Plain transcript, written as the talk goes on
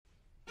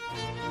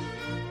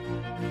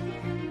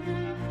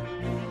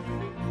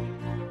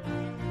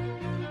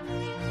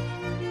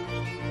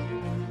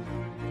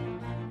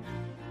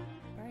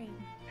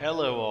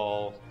Hello,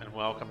 all, and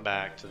welcome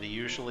back to the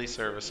usually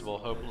serviceable,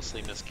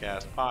 hopelessly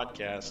miscast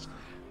podcast,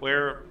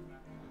 where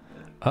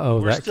Uh-oh,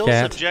 we're that still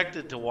cat.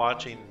 subjected to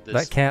watching That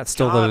this cat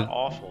stole god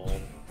awful.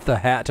 the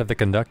hat of the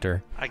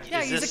conductor.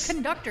 Is he's this, a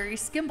conductor.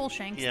 He's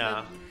Skimbleshanks,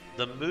 yeah,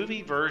 the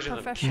movie version the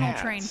of professional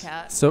Cats. train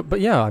cat. So, but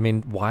yeah, I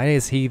mean, why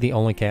is he the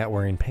only cat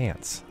wearing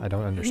pants? I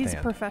don't understand. He's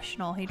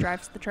professional. He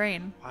drives the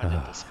train, Why did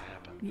this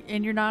happen?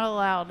 and you're not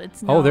allowed.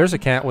 It's Oh, there's a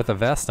known. cat with a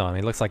vest on.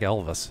 He looks like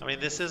Elvis. I mean,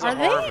 this is Are a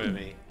horror they?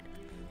 movie.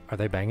 Are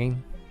they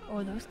banging? Oh,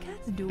 are those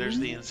cats doing? There's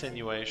the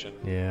insinuation.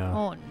 Yeah.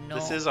 Oh no!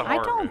 This is a I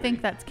horror don't movie.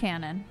 think that's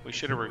canon. We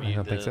should have I reviewed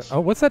don't think this. so. Oh,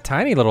 what's that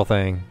tiny little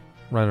thing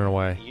running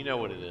away? You know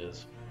what it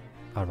is.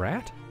 A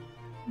rat?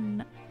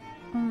 No.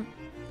 I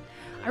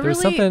There's really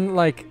something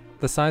like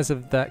the size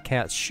of that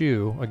cat's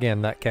shoe.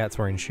 Again, that cat's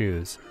wearing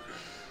shoes.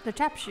 the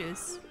tap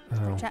shoes.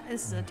 Oh.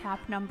 This is a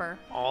tap number.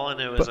 All I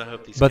know is I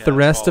hope these But the cats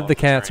rest fall of the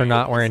off cats are train.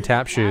 not wearing This is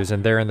tap a shoes, tap.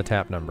 and they're in the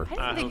tap number. I didn't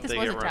I think hope this they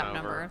was a get tap run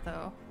number over.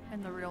 though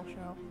in the real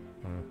show.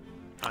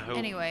 I hope,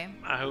 Anyway,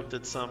 I hope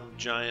that some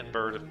giant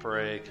bird of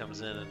prey comes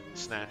in and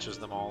snatches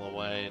them all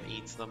away and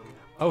eats them.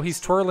 Oh,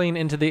 he's twirling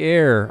into the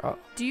air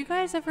do you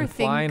guys ever and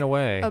think flying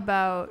away.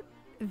 about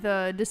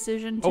the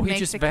decision to Oh, he make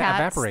just the cats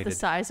evaporated. the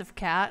size of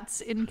cats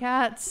in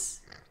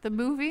Cats, the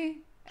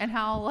movie, and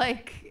how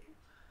like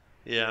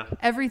Yeah.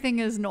 everything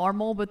is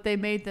normal, but they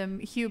made them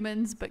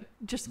humans, but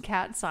just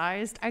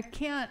cat-sized. I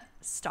can't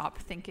stop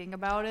thinking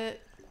about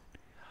it.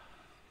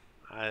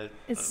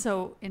 It's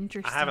so I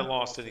interesting. haven't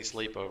lost any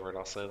sleep over it,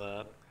 I'll say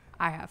that.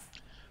 I have.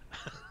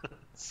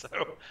 So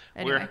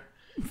Anyway.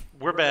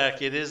 we're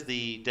back. It is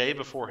the day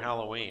before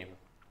Halloween,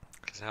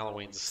 because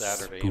Halloween's a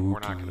Saturday and we're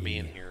not going to be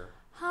in here.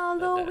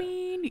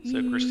 Halloween Eve.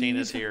 So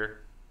Christina's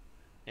here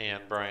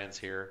and Brian's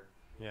here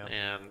Yeah.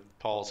 and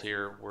Paul's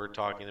here. We're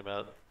talking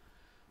about,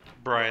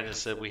 Brian has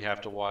said we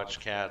have to watch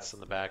Cats in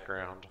the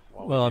background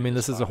while we Well, I do mean,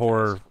 this is a podcast.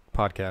 horror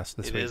podcast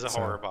this It week. is a so-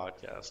 horror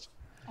podcast.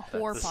 A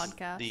horror This is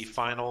podcast. the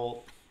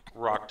final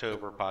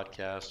Rocktober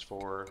podcast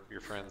for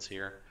your friends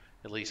here.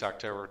 At least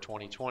October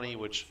 2020,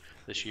 which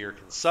this year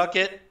can suck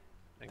it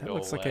and That go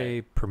looks like away.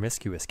 a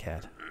promiscuous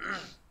cat.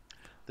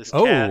 This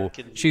Oh, cat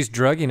can, she's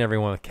drugging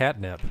everyone with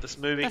catnip. this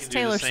movie That's can do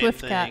Taylor the same Swift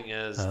thing cat.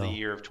 as Oh. the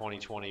year of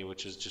 2020,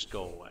 which is just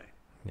go away.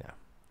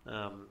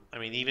 Yeah. I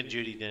mean, even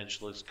Judi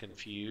Dench looks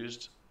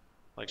confused,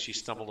 like she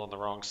stumbled on the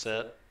wrong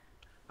set.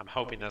 I'm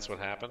hoping that's what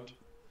happened.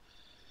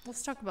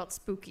 Let's talk about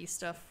spooky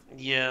stuff.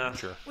 Yeah.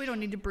 Sure. We don't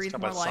need to breathe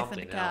talk more about life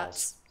into something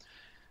cats.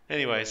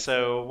 Anyway,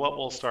 so what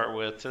we'll start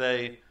with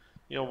today,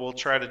 we'll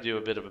try to do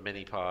a bit of a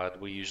mini pod.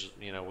 We usually,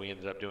 we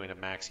ended up doing a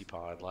maxi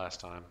pod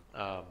last time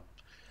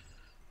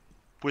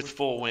with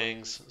full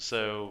wings.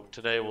 So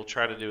today we'll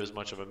try to do as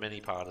much of a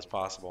mini pod as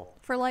possible.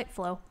 For light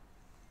flow.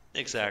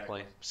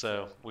 Exactly.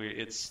 So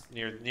it's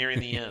nearing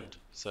the end.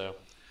 So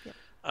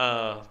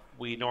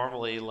we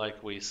normally,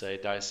 like we say,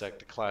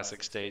 dissect a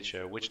classic stage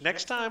show, which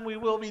next time we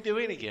will be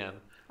doing again.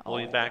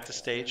 We'll be back to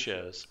stage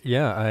shows.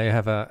 Yeah, I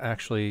have a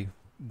actually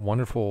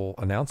wonderful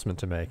announcement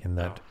to make in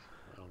that.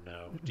 Oh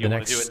no! Do you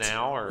want to do it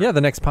now or? Yeah, the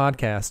next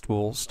podcast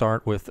will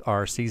start with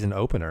our season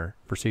opener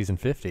for season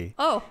 50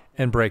 Oh,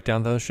 and break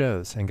down those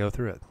shows and go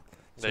through it.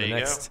 So There the you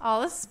next,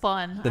 oh, this is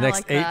fun. The I next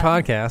like 8 that.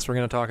 podcasts, we're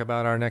going to talk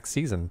about our next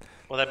season.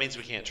 Well, that means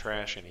we can't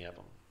trash any of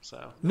them.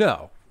 So.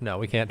 No,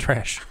 we can't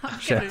trash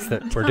shows gonna-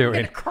 that we're I'm doing.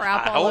 gonna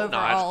crap I all hope over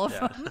not. all of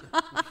Yeah. them.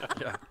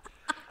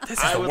 This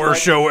I is the would worst like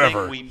to show think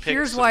ever. we picked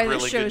Here's some why really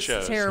this good show's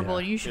shows. terrible, yeah.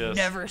 and you should Yes.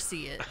 never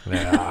see it.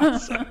 Yeah.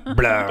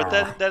 Blah.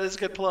 But that is a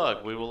good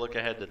plug. We will look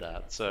ahead to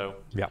that. So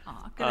Yeah.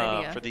 Aw, good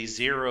idea. for the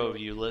 0 of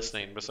you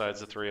listening, besides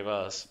the 3 of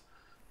us,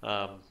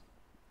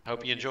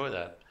 hope you enjoy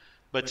that.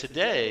 But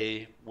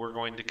today we're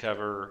going to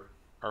cover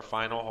our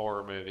final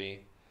horror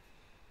movie,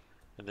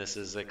 and this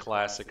is a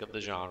classic of the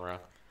genre,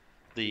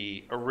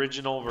 the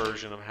original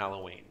version of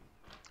Halloween.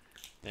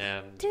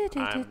 And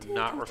I'm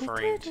not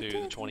referring to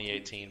the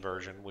 2018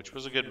 version, which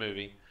was a good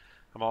movie.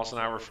 I'm also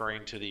not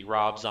referring to the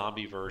Rob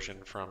Zombie version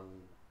from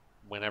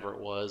whenever it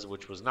was,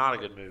 which was not a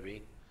good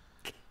movie.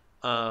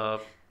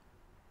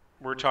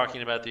 We're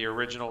talking about the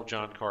original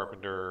John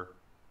Carpenter,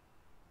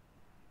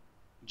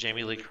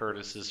 Jamie Lee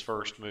Curtis's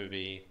first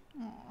movie,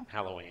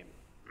 Halloween.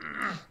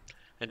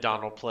 And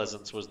Donald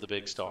Pleasance was the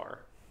big star,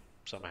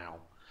 somehow.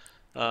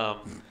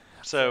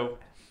 So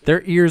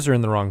Their ears are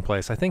in the wrong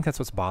place. I think that's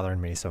what's bothering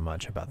me so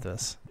much about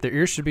this. Their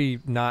ears should be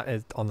not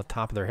on the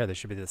top of their head. They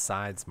should be the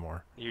sides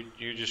more.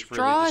 you're just really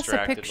Draw us a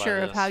distracted picture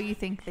by of this. how you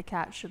think the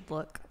cat should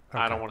look.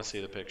 I don't want to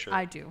see the picture.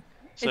 I do.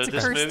 So It's a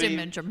this cursed movie,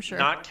 image, I'm sure.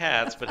 Not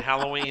Cats, but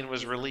Halloween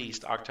was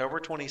released October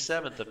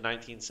 27th of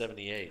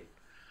 1978,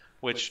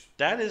 which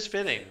that is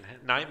fitting.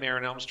 Nightmare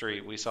on Elm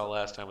Street we saw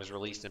last time was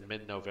released in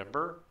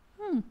mid-November.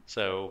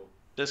 So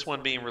this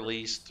one being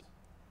released,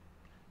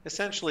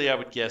 essentially I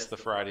would guess the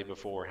Friday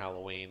before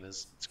Halloween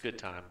is it's a good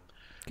time.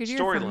 Good year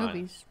for Storyline.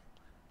 movies.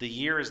 The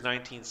year is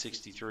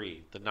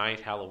 1963, the night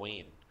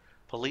Halloween.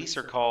 Police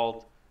are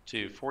called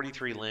to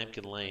 43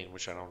 Lambkin Lane,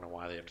 which I don't know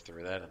why they have to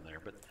throw that in there,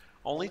 but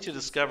only to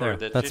discover There,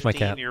 that that's my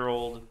cat.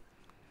 15-year-old...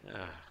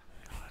 God.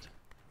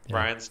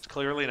 Brian's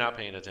clearly not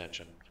paying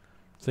attention.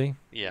 See,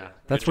 Yeah.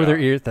 that's good where their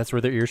job. ears. That's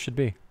where their ears should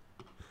be.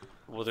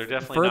 Well, they're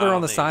definitely Further not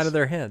on the side these. of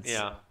their heads.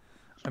 Yeah.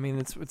 I mean,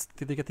 it's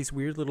they get these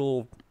weird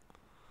little.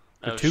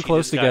 They're Oh, too she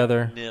close just got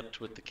together. nipped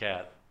with the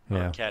cat.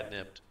 Yeah. Cat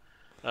nipped.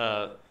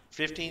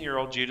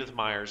 15-year-old Judith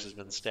Myers has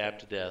been stabbed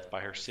to death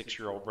by her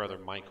 6-year-old brother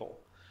Michael.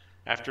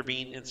 After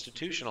being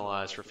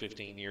institutionalized for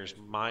 15 years,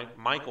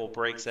 Michael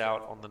breaks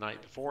out on the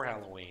night before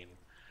Halloween.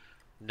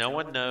 No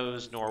one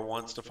knows nor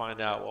wants to find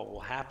out what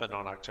will happen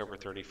on October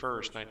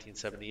 31st,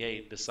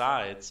 1978,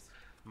 besides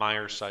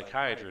Myers'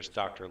 psychiatrist,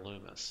 Dr.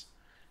 Loomis.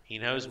 He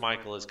knows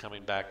Michael is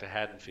coming back to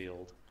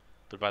Haddonfield,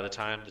 but by the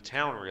time the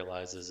town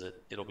realizes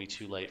it, it'll be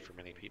too late for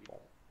many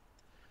people.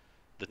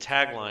 The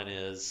tagline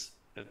is,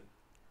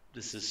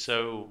 this is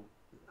so,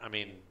 I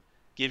mean,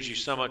 gives you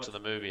so much of the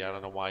movie, I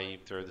don't know why you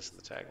throw this in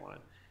the tagline.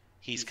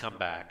 He's come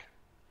back.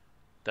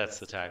 That's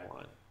the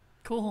tagline.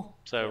 Cool.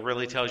 So it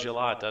really tells you a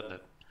lot, doesn't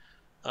it?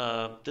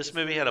 This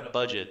movie had a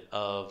budget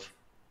of,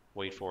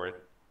 wait for it,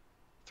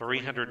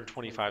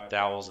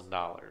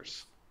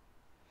 $325,000.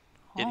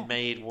 Oh. It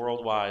made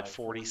worldwide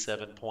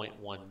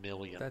 $47.1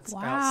 million. That's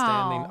Wow.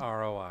 outstanding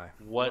ROI.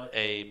 What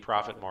a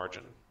profit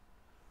margin.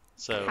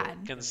 So God.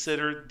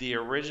 considered the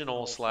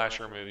original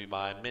slasher movie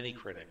by many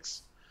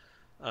critics.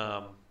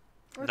 Not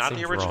the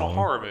seems original wrong.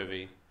 horror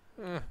movie,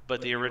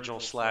 but the original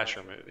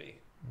slasher movie.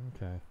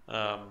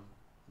 Okay.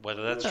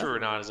 Whether that's true or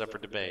not is up for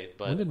debate.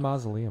 When But did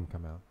Mausoleum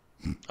come out?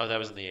 that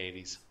was in the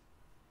 80s.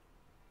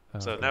 Oh,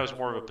 So okay. that was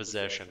more of a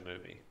possession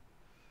movie.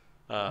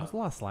 There's a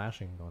lot of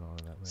slashing going on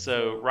in that movie.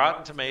 So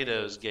Rotten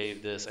Tomatoes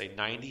gave this a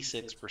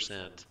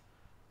 96%.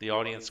 The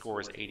audience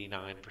score is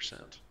 89%.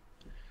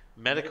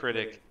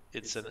 Metacritic,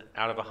 it's an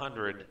out of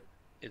 100,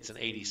 it's an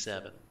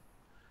 87.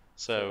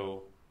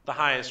 So the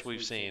highest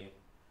we've seen,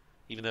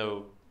 even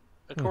though,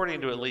 according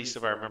to at least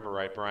if I remember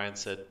right, Brian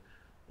said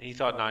he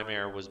thought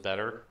Nightmare was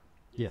better.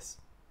 yes.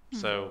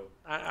 So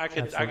I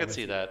could Absolutely.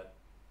 see that.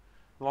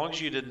 As long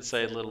as you didn't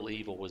say Little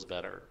Evil was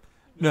better.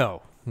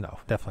 No,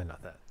 definitely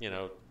not that. You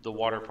know, the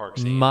water park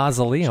scene.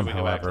 Mausoleum, Should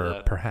we go back to however,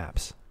 that?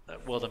 perhaps.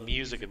 Well, the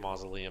music in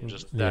Mausoleum,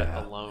 just that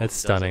Yeah, alone it's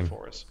does stunning. it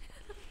for us.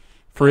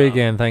 Free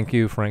again. Thank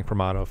you, Frank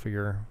Primato, for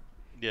your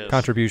Yes.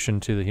 contribution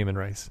to the human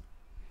race.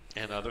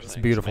 And other It's things.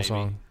 a beautiful maybe.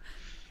 song.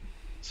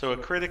 So a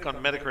critic on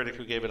Metacritic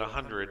who gave it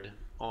 100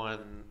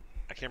 on,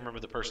 I can't remember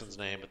the person's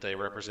name, but they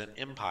represent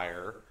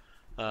Empire.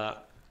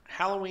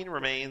 Halloween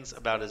remains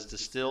about as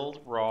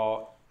distilled,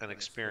 raw an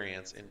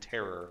experience in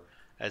terror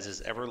as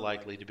is ever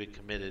likely to be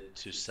committed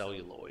to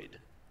celluloid.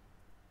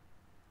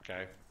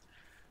 Okay.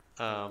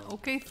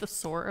 Okay,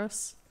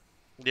 thesaurus.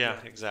 Yeah,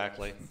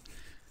 exactly.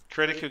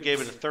 Critic who gave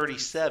it a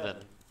 37,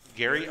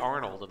 Gary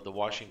Arnold of the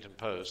Washington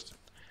Post,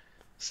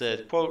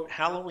 said, quote,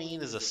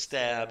 Halloween is a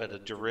stab at a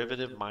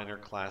derivative minor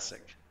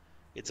classic.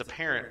 It's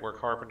apparent where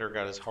Carpenter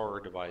got his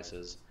horror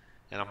devices,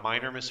 and a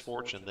minor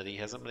misfortune that he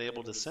hasn't been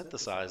able to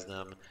synthesize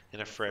them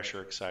in a fresh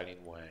or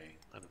exciting way,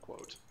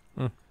 unquote.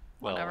 Well,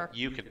 Whatever.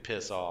 you can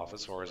piss off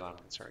as far as I'm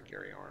concerned,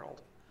 Gary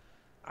Arnold.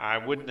 I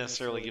wouldn't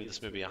necessarily give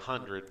this movie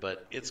 100,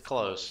 but it's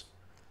close,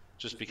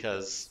 just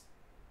because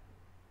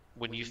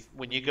when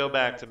you go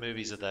back to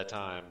movies at that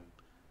time,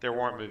 there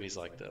weren't movies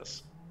like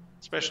this,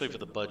 especially for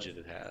the budget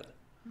it had.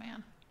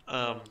 Man.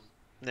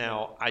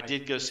 Now, I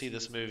did go see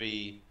this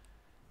movie.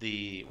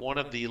 One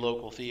of the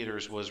local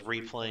theaters was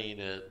replaying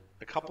it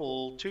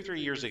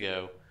 2-3 years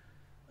ago,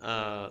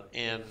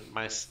 and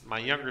my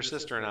younger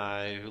sister and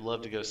I, who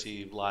love to go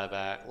see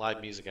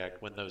live music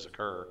act when those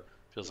occur,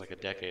 feels like a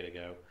decade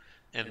ago,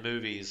 and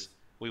movies,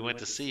 we went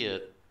to see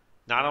it.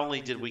 Not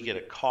only did we get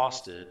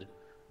accosted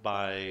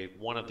by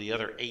one of the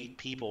other 8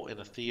 people in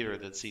a theater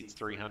that seats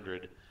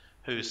 300,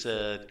 who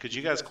said, "Could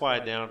you guys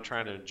quiet down? I'm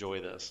trying to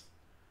enjoy this."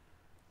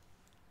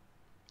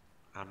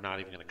 I'm not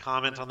even going to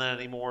comment on that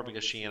anymore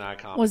because she and I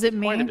commented Was it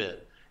quite me? a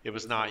bit. It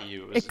was not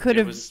you. It could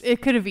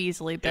have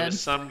easily It been.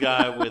 was some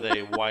guy with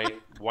a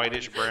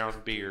whitish brown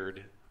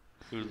beard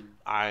who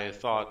I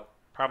thought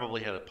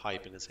probably had a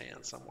pipe in his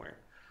hand somewhere.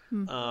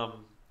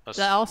 That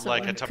also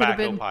like a could've tobacco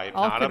been- pipe,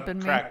 all not could've a been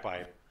me. crack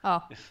pipe.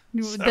 Oh,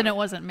 then it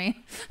wasn't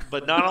me.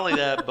 But not only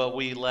that, but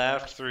we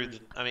laughed through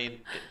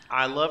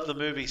I love the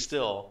movie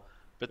still,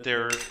 but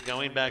they're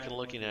going back and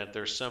looking at it,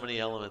 there's so many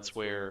elements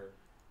where,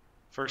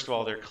 first of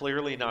all, they're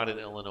clearly not in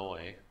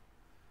Illinois.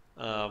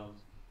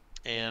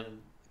 And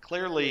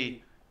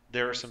clearly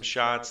there are some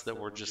shots that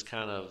were just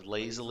kind of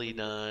lazily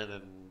done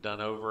and done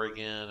over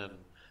again, and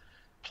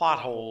plot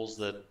holes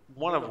that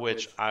one of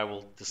which I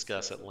will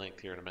discuss at length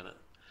here in a minute.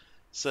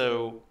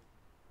 So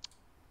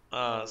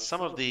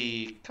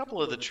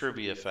couple of the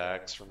trivia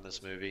facts from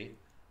this movie,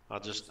 I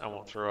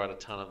won't throw out a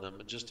ton of them,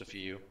 but just a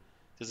few,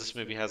 because this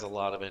movie has a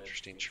lot of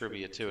interesting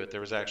trivia to it.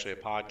 There was actually a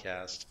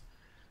podcast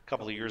a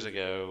couple of years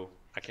ago,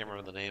 I can't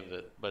remember the name of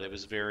it, but it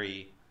was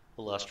very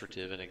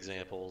illustrative in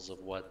examples of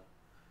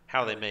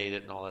how they made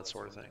it and all that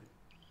sort of thing.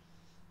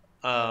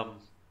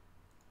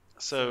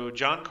 So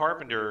John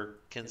Carpenter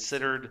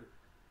considered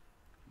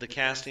the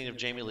casting of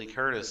Jamie Lee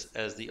Curtis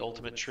as the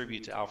ultimate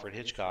tribute to Alfred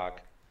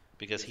Hitchcock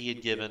because he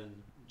had given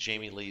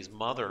Jamie Lee's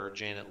mother,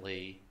 Janet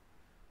Leigh,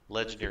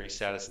 legendary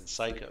status in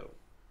Psycho.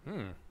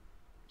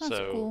 That's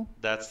so cool.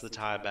 that's the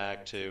tie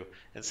back to.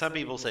 And some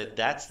people say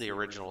that's the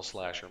original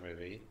slasher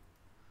movie.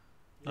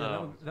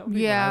 that would be what I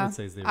Yeah, would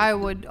say is the I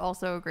original. would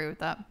also agree with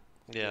that.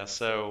 Yeah.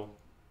 So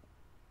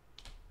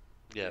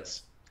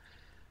yes.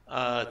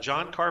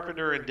 John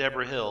Carpenter and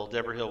Deborah Hill.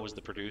 Deborah Hill was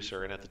the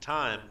producer, and at the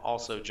time,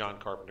 also John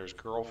Carpenter's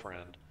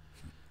girlfriend,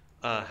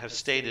 have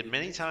stated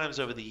many times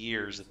over the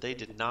years that they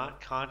did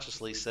not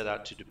consciously set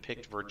out to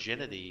depict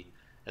virginity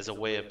as a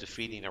way of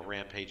defeating a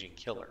rampaging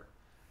killer.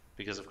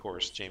 Because, of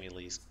course, Jamie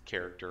Lee's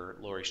character,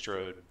 Laurie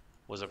Strode,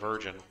 was a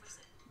virgin.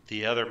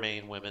 The other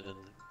main women in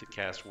the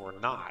cast were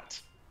not.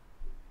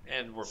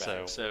 And we're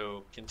back.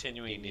 So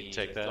continuing You need to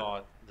the take that?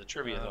 thought, the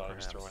trivia thought I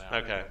was Perhaps. throwing out.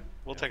 Okay.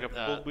 We'll take a.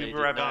 We'll They be did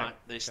right not- back.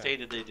 They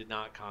stated they did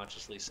not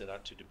consciously set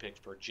out to depict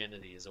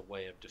virginity as a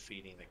way of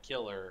defeating the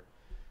killer.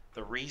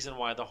 The reason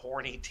why the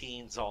horny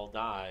teens all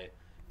die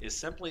is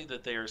simply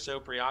that they are so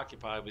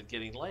preoccupied with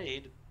getting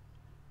laid,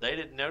 they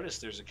didn't notice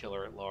there's a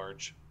killer at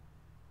large.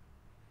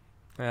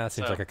 Yeah, that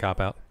seems So- like a cop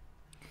out.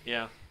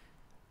 Yeah,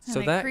 And So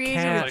they that created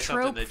cat- a like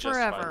something trope they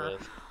justified forever.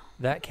 with.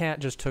 That cat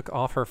just took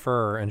off her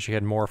fur and she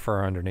had more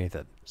fur underneath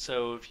it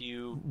So if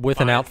you with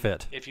an find-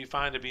 outfit. if you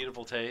find a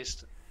beautiful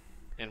taste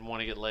and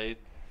want to get laid,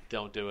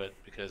 don't do it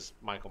because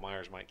Michael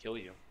Myers might kill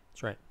you.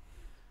 That's right.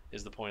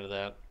 Is the point of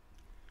that?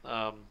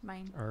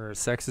 Mine. Or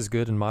sex is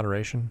good in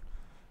moderation.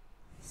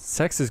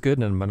 Sex is good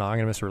in a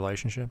monogamous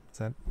relationship. Is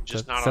that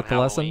Just is not that on the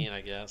lesson? Halloween,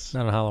 I guess.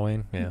 Not on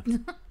Halloween. Yeah.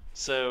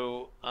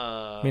 So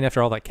I mean,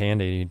 after all that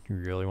candy, you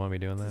really want to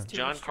be doing that? Too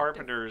John restrictive.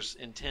 Carpenter's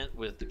intent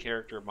with the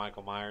character of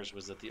Michael Myers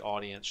was that the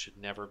audience should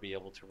never be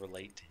able to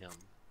relate to him.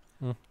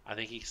 Hmm. I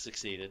think he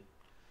succeeded.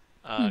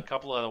 A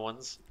couple other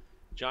ones.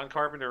 John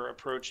Carpenter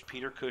approached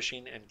Peter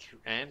Cushing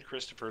and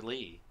Christopher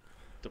Lee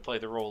to play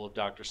the role of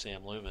Dr.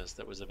 Sam Loomis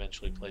that was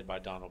eventually played by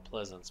Donald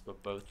Pleasance,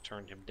 but both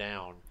turned him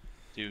down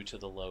due to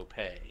the low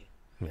pay.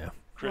 Yeah.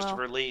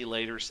 Christopher Lee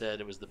later said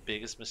it was the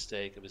biggest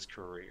mistake of his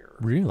career.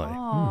 Really?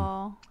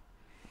 Oh,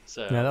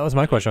 So Yeah, that was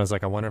my question. I was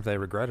like, I wonder if they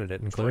regretted it.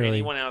 And For clearly,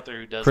 anyone out there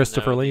who doesn't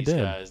Christopher know Lee these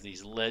did. guys,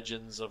 these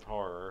legends of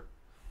horror,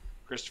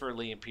 Christopher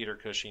Lee and Peter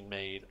Cushing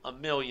made a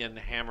million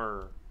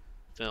Hammer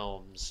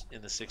films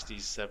in the 60s,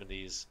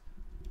 70s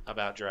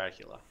about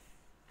Dracula,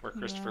 where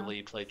Christopher Yeah.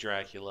 Lee played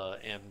Dracula,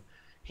 and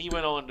he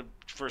went on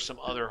for some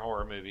other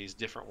horror movies,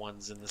 different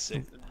ones in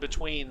the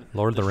between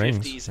Lord of the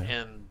Rings, 50s yeah.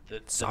 and the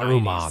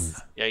Saruman.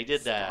 90s. Yeah, he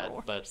did that,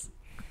 but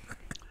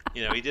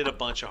he did a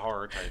bunch of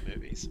horror type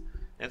movies.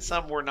 And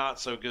some were not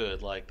so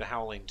good, like The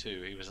Howling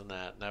 2. He was in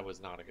that, and that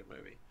was not a good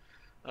movie.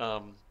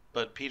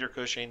 But Peter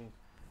Cushing,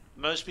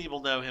 most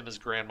people know him as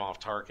Grand Moff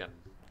Tarkin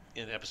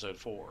in Episode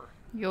 4.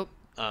 yep.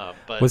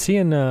 But was he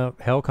in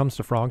Hell Comes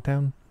to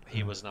Frogtown?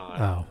 he was not.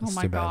 Oh, Oh that's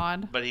my too bad.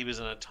 god. But he was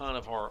in a ton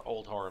of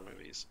old horror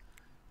movies,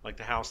 like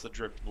The House That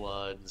Dripped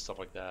Blood and stuff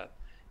like that.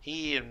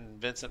 He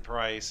and Vincent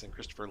Price and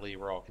Christopher Lee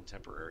were all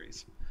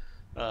contemporaries.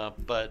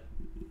 But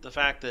the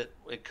fact that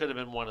it could have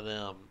been one of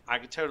them, I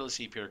could totally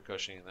see Peter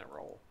Cushing in that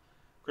role.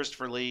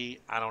 Christopher Lee,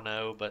 I don't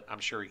know, but I'm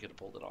sure he could have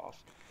pulled it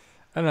off.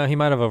 I don't know. He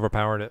might have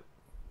overpowered it.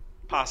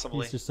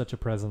 Possibly. He's just such a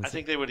presence. I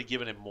think they would have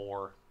given him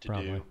more to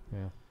probably. do. Yeah.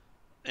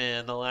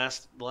 And the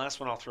last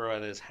one I'll throw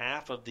out is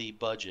half of the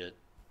budget,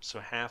 so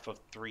half of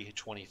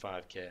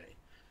 $325K,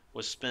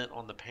 was spent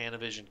on the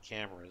Panavision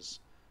cameras,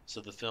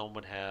 so the film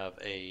would have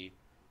a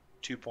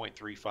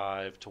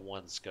 2.35 to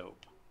 1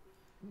 scope.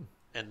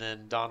 And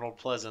then Donald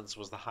Pleasance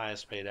was the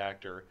highest paid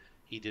actor.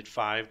 He did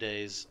 5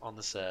 days on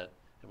the set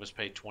and was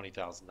paid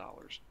 $20,000.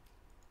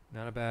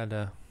 Not a bad.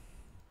 Not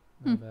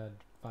a bad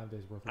 5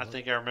 days worth. Of I work.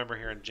 think I remember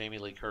hearing Jamie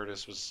Lee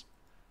Curtis was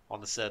on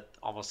the set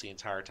almost the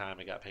entire time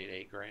and got paid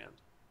 $8,000.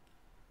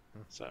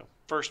 So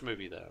first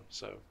movie though,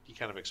 so you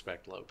kind of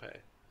expect low pay.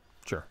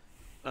 Sure.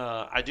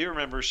 I do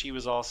remember she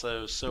was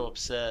also so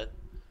upset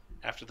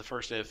after the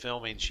first day of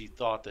filming. She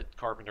thought that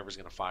Carpenter was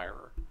going to fire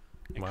her,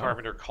 and Wow.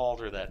 Carpenter called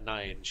her that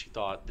night, and she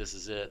thought, "This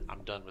is it.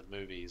 I'm done with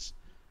movies."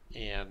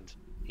 And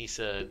he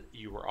said,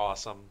 "You were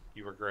awesome.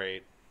 You were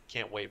great.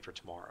 Can't wait for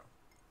tomorrow."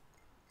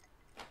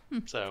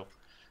 So,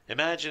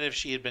 imagine if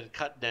she had been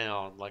cut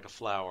down like a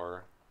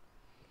flower.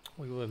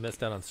 We would have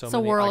missed out on so It's a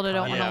many. world I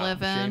don't wanna iconic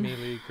live in. Jamie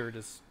Lee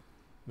Curtis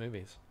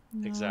movies.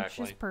 No,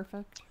 Exactly. She's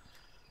perfect.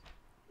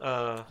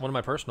 One of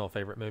my personal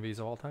favorite movies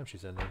of all time.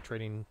 She's in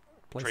Trading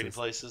Places. Trading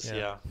Places,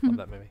 yeah. Love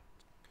that movie.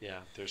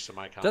 There's some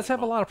iconic. Does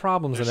have a lot of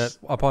problems in There's-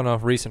 it upon a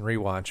recent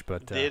rewatch,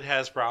 but It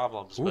has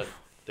problems, but Oof.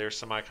 there's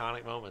some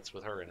iconic moments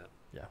with her in it.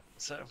 yeah.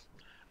 So,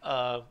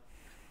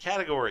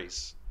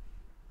 categories.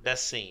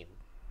 Best scene.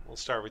 We'll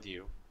start with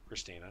you,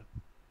 Christina.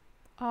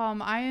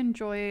 I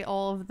enjoy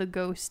all of the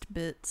ghost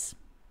bits.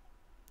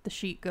 The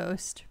sheet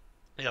ghost.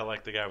 Yeah,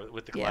 like the guy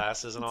with the Yeah,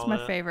 glasses and It's all my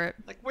that. favorite.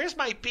 Like, where's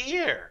my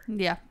beer?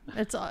 Yeah,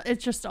 it's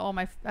just all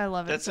my. I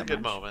love it. That's so a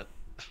good much. moment.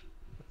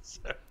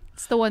 So,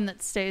 It's the one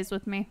that stays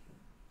with me.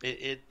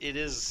 it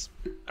is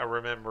a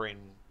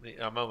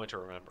moment to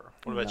remember.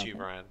 What about Love you, it.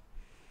 Brian?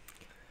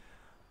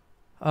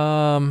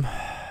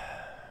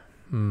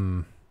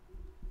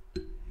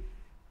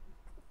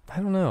 I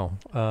don't know.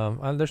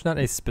 There's not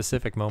a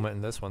specific moment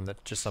in this one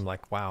that just I'm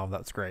like, wow,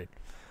 that's great.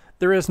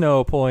 There is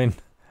no pulling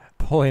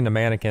pulling a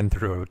mannequin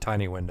through a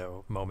tiny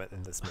window moment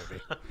in this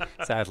movie.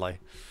 Sadly.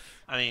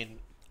 I mean,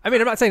 I'm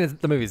not saying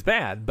that the movie's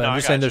bad, but No, I'm I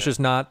just saying there's gotcha. just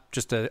not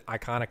just an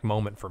iconic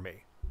moment for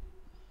me.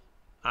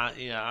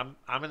 I'm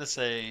gonna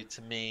say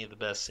to me the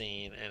best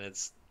scene, and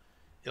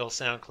it'll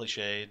sound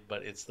cliched,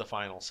 but it's the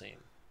final scene.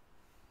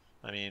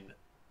 I mean,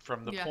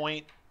 from the Yeah.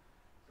 point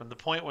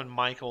when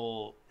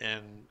Michael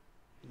and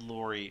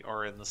Lori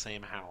are in the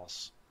same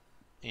house,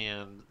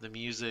 and the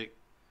music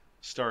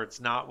starts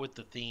not with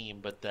the theme,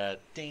 but that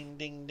ding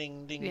ding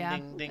ding ding Yeah,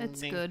 ding ding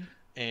it's ding, good.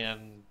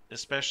 and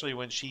especially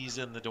when she's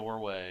in the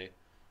doorway,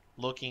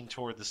 looking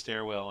toward the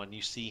stairwell, and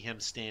you see him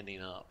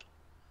standing up.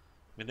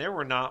 I mean, there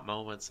were not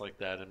moments like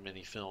that in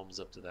many films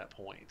up to that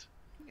point.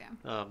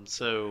 Yeah.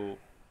 So,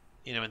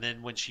 and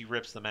then when she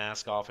rips the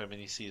mask off him and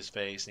you see his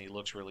face and he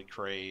looks really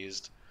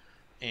crazed,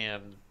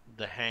 and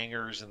the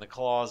hangers in the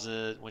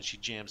closet when she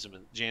jams it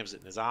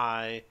in his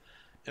eye,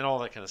 and all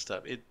that kind of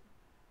stuff.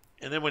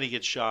 And then when he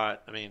gets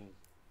shot, I mean,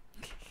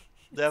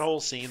 that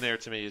whole scene there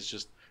to me is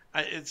just,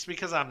 it's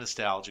because I'm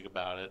nostalgic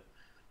about it.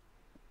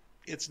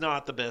 It's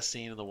not the best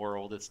scene in the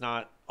world. It's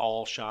not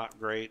all shot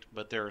great,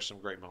 but there are some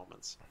great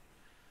moments.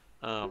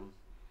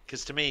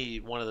 Because to me,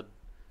 one of the,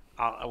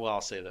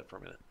 I'll say that for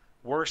a minute.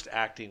 Worst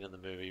acting in the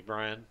movie,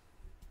 Brian.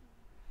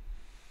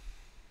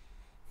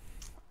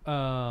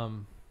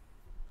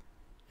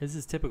 This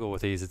is typical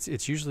with these.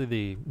 It's usually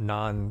the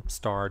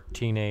non-star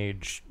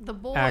teenage The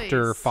boys.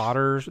 actor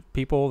fodder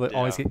people that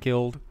always Yeah. get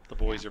killed. The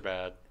boys are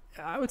bad.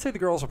 I would say the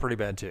girls are pretty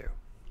bad too.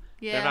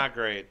 Yeah. They're not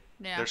great.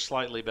 Yeah. They're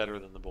slightly better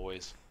than the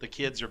boys. The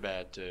kids are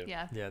bad too.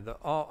 Yeah. Yeah,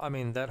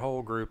 that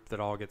whole group that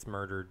all gets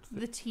murdered,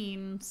 The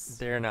teens.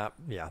 they're not.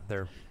 Yeah,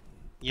 they're.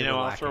 You They know,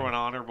 were I'll throw lacking. an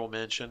honorable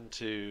mention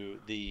to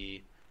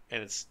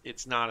and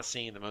it's not a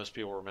scene that most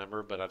people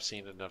remember, but I've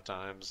seen it enough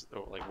times,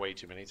 like way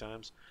too many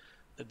times.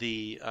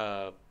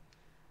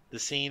 The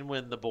scene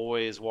when the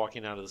boy is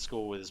walking out of the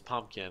school with his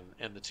pumpkin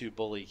and the two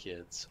bully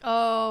kids.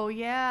 Oh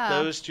yeah.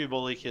 Those two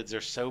bully kids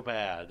are so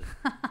bad.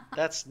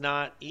 That's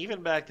not,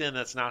 even back then,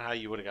 that's not how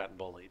you would have gotten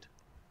bullied.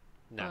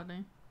 No.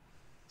 Totally.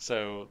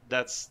 So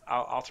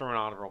I'll throw an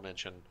honorable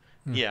mention.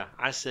 Yeah,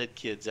 I said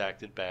kids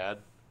acted bad.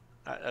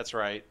 That's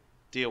right.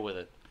 Deal with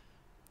it.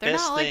 They're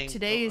Best not like thing-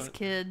 today's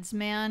kids,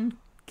 man.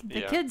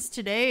 The Yeah. kids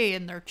today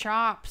and their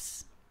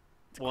chops.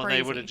 It's Well, crazy.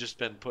 they would have just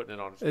been putting it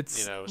on,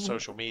 It's-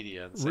 social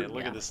media and saying,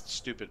 "Look Yeah. at this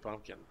stupid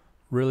pumpkin."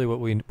 Really, what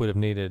we would have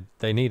needed,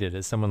 they needed,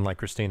 is someone like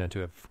Christina to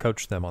have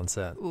coached them on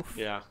set. Oof.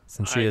 Yeah,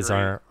 Since I she is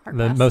agree. the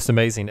class. most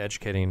amazing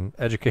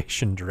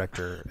education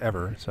director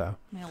ever. So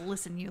Now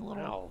listen, you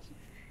little. Wow.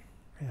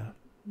 yeah,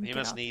 He Get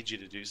must out. need you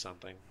to do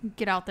something.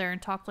 Get out there and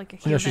talk like a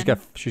you human. know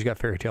she's got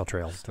fairy tale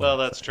trails. Well,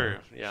 that's true.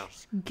 Yeah.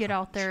 Get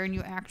out there and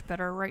you act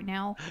better right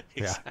now.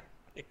 Yeah. Exactly.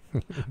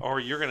 Or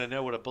you're gonna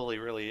know what a bully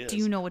really is. Do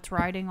you know what's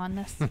riding on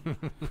this?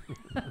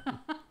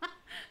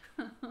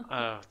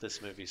 Oh,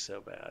 this movie's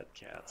so bad,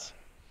 cats.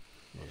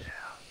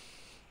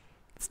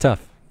 It's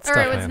tough. It's All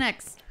right, tough, what's man.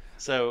 next?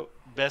 So,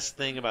 best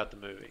thing about the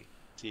movie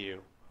to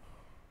you?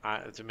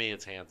 To me,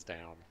 it's hands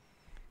down.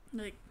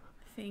 Like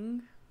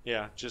thing.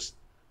 Yeah, just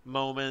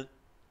moment,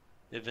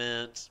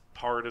 event,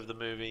 part of the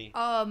movie.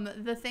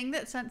 The thing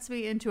that sends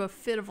me into a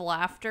fit of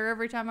laughter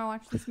every time I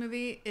watch this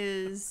movie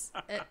is,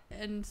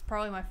 and it's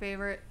probably my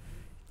favorite,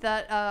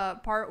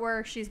 that part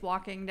where she's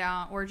walking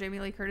down, where Jamie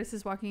Lee Curtis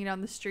is walking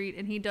down the street,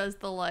 and he does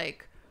the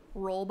like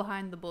roll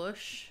behind the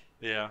bush.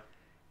 Yeah,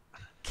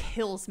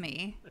 Kills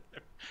me.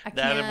 I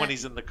that and can't- when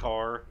he's in the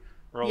car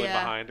rolling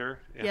Yeah. behind her.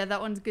 yeah,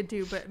 that one's good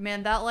too. But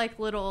man, that like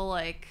little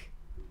like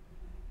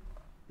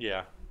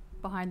Yeah.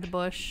 behind the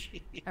bush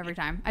every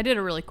time. I did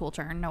a really cool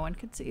turn. No one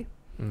could see,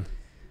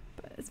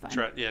 but it's fine.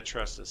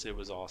 Trust us, it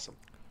was awesome.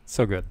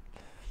 So good.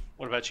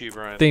 What about you,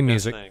 Brian? Theme Best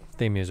music. thing?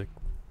 Theme music.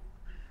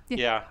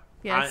 Yeah.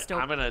 Yeah, it's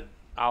dope.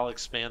 I'll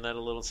expand that a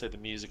little and say the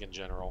music in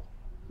general.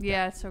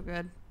 Yeah, it's so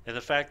good. And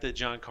the fact that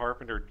John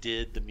Carpenter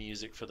did the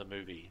music for the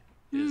movie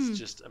is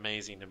just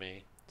amazing to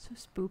me. So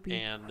spoopy.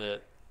 And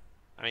that,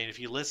 I mean, if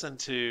you listen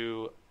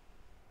to,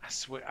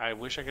 I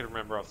wish I could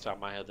remember off the top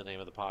of my head the name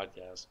of the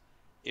podcast.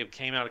 It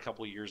came out a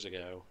couple of years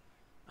ago,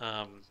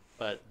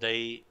 but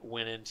they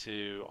went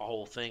into a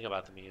whole thing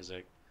about the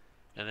music,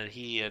 and that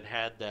he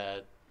had that.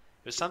 It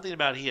was something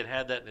about he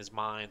had that in his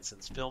mind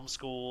since film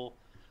school,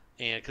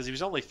 and because he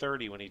was only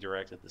 30 when he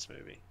directed this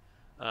movie.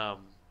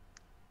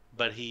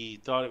 But he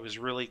thought it was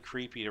really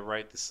creepy to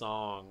write the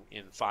song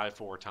in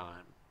 5/4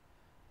 time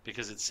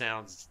because it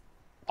sounds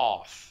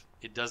off.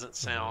 It doesn't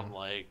sound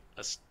like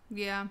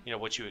Yeah.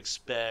 what you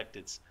expect.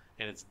 It's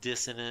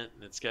dissonant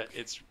and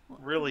it's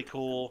really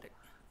cool.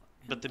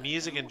 But the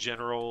music in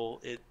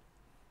general,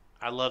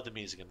 I love the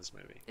music in this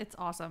movie. It's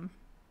awesome.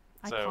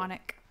 So-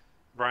 Iconic.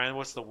 Brian,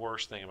 what's the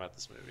worst thing about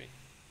this movie?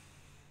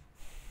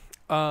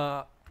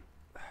 Uh,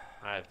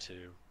 I have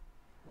two.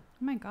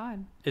 Oh my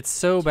god. It's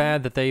so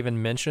bad that they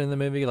even mention in the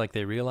movie, like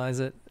they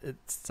realize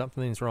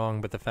something's wrong.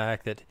 But the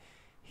fact that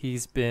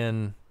he's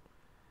been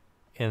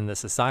in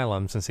this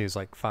asylum since he was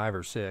like 5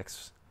 or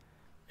 6,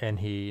 and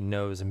he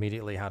knows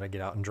immediately how to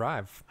get out and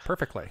drive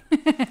perfectly.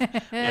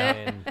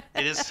 And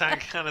It is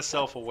kind of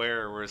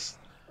self-aware, whereas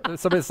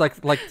Somebody's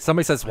like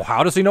somebody says, "Well,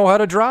 how does he know how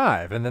to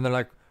drive?" And then they're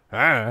like,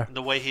 "Ah."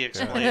 The way he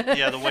explained,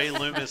 the way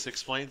Loomis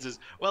explains is,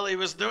 well, he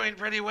was doing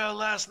pretty well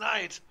last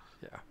night.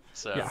 Yeah.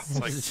 So Yeah. it's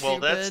like, well,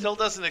 that Stupid. still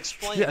doesn't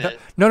explain Yeah, it.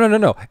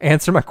 no.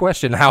 Answer my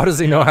question. How does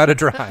he know how to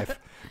drive?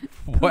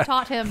 Who What?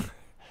 taught him?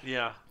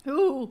 Yeah.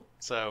 Who?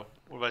 So,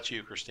 what about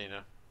you,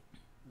 Christina?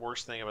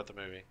 Worst thing about the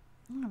movie?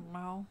 I don't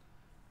know.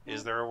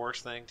 Is there a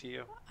worst thing to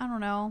you? I don't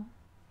know.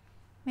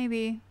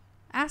 Maybe.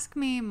 Ask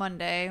me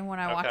Monday when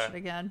I watch Okay. it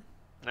again.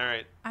 All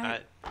right.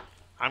 I-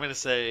 I'm going to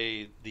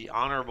say the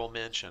honorable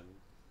mention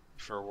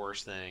for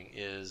worst thing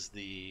is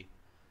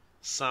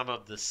some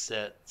of the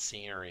set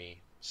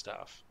scenery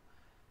stuff.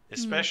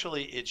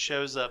 Especially, it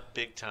shows up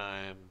big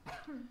time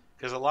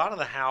because a lot of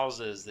the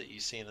houses that you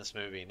see in this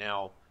movie,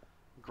 now,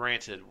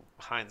 granted,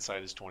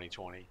 hindsight is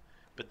 2020,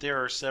 but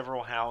there are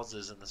several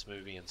houses in this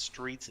movie and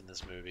streets in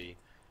this movie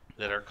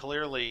that are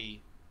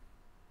clearly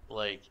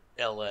like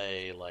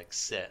LA, like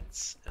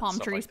sets. And Palm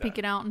stuff trees like that.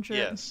 peeking out and shit.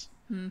 Yes.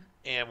 Hmm.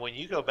 And when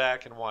you go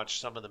back and watch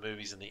some of the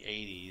movies in the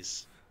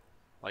 80s,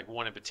 like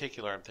one in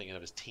particular I'm thinking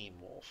of is Teen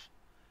Wolf,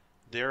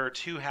 there are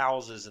two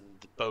houses in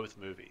both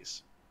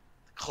movies.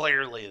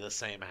 Clearly the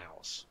same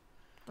house.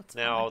 That's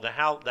Now,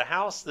 funny. the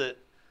house that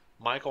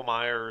Michael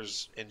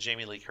Myers and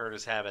Jamie Lee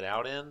Curtis have it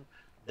out in,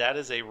 that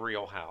is a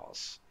real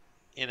house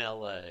in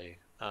LA.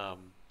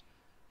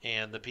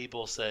 And the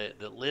people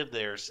that live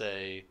there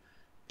say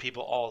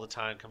people all the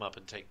time come up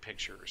and take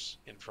pictures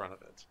in front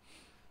of it.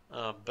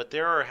 But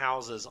there are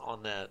houses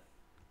in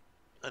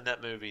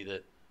that movie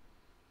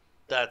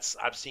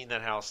I've seen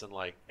that house in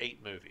like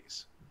 8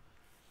 movies.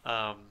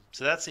 So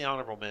that's the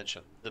honorable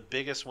mention. The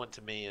biggest one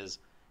to me is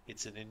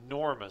it's an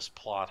enormous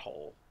plot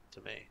hole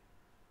to me.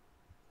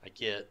 I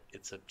get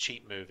it's a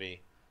cheap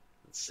movie.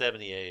 It's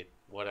 78,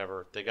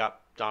 whatever. They got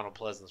Donald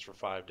Pleasance for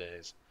 5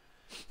 days.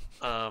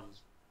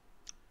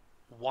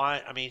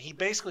 Why? I mean, he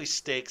basically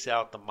stakes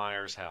out the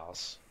Myers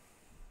house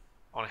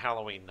on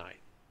Halloween night.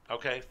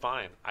 Okay,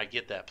 fine. I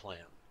get that plan.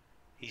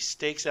 He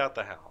stakes out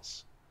the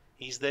house.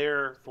 He's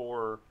there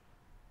for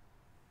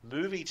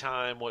movie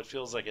time, what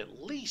feels like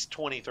at least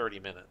 20, 30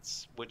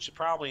 minutes, which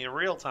probably in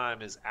real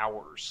time is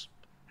hours.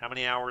 How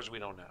many hours, we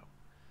don't know.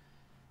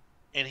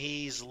 And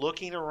he's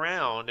looking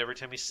around every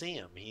time you see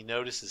him. He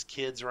notices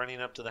kids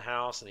running up to the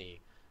house, and he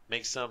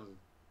makes some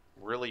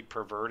really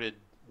perverted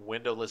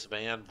windowless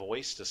van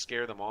voice to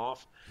scare them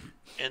off.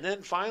 And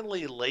then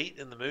finally, late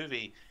in the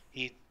movie,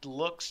 he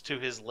looks to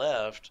his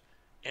left,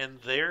 and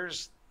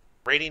there's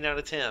rating out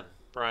of 10,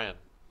 Brian.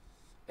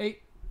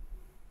 8.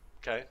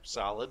 Okay,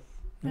 solid.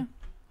 Yeah.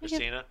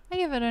 Christina? I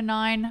give it a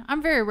 9.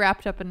 I'm very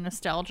wrapped up in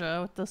nostalgia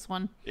with this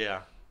one.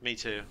 Yeah, me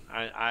too.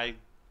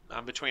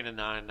 I'm between a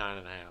 9 and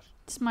 9.5.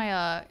 It's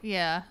my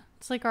yeah.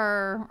 It's like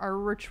our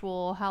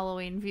ritual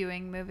Halloween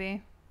viewing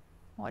movie.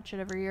 Watch it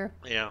every year.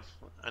 Yeah,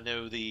 I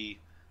know the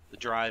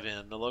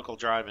local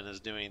drive-in is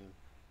doing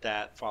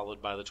that,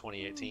 followed by the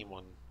 2018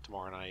 one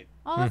tomorrow night.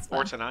 Oh, that's Or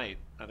fun. tonight.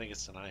 I think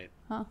it's tonight.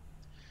 Huh.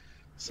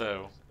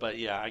 So, but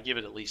yeah, I give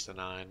it at least a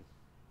 9.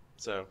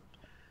 So,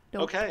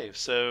 Dope. okay.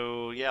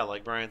 So, yeah,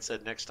 like Brian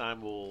said, next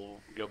time we'll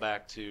go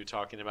back to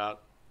talking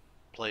about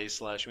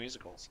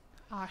plays/musicals.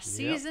 Our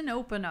season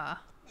opener.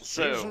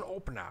 Season So,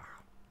 opener.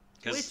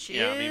 'cause, Which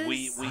yeah, is I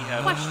mean, we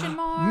have question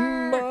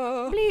mark.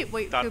 Bleep.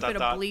 Wait, Dot, do a dot, bit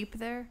dot. of bleep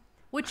there.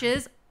 Which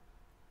is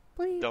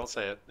bleep. don't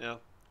say it. Yeah,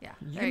 Yeah.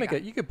 You there can make go.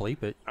 it. You could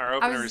bleep it. our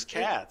opener was- is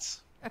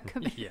Cats. A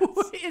com- Yes.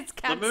 It's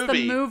Cats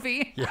movie. the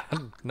movie. Yeah,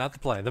 not the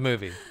play, the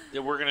movie.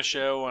 That we're gonna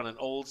show on an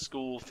old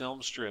school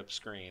film strip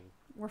screen.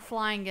 We're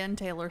flying in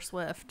Taylor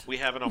Swift. We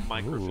have it on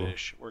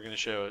Microfiche. We're gonna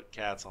show it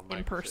Cats on Microfiche.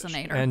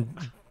 Impersonator.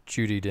 And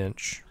Judy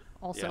Dench.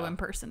 Also Yeah.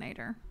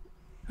 impersonator.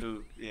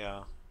 Who,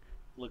 yeah,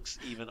 looks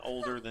even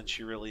older than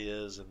she really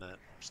is in that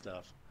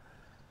stuff.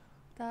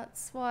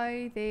 That's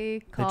why they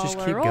call just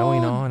her keep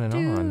going old on and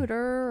on. Why, Judy?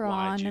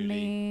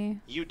 Deuteronomy.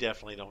 You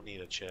definitely don't need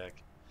a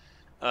check.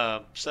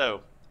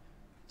 So,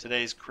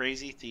 today's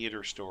crazy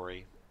theater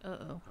story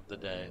Uh-oh. of the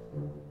day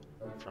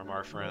from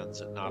our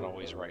friends at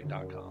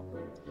NotAlwaysRight.com.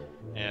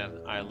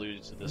 And I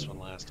alluded to this one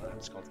last time.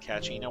 It's called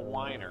Catching a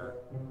Whiner,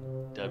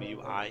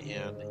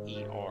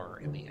 W-I-N-E-R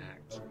in the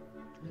act.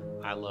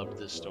 I loved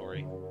this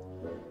story.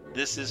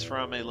 This is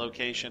from a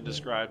location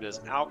described as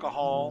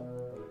Alcohol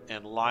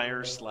and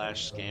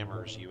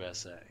Liars/Scammers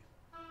USA.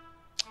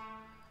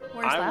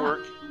 Where's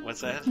that?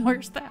 What's that?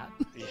 Where's that?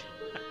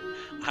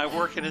 I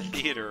work in a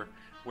theater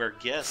where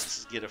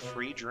guests get a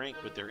free drink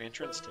with their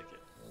entrance ticket.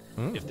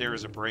 Mm. If there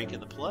is a break in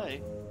the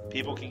play,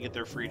 people can get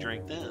their free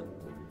drink then,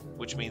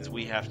 which means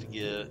we have to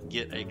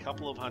get a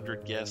couple of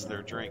hundred guests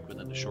their drink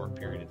within a short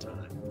period of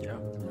time. Yeah,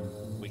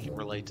 We can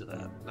relate to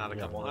that. Not a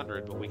couple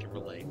hundred, but we can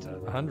relate to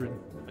 100.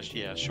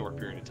 a short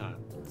period of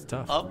time. It's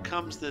tough. Up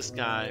comes this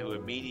guy who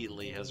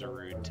immediately has a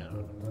rude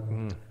tone.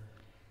 Mm.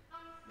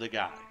 The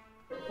guy.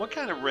 What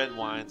kind of red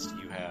wines do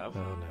you have?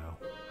 Oh no.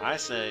 I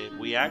say,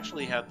 we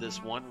actually have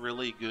this one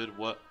really good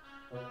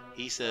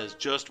he says,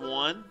 just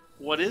one?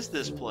 What is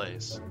this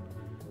place?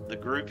 The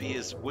group he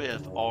is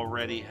with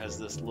already has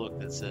this look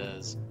that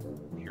says,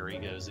 here he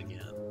goes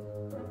again.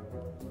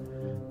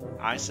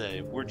 I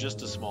say, we're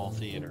just a small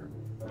theater,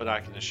 but I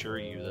can assure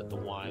you that the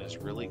wine is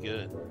really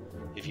good.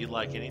 If you'd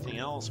like anything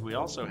else, we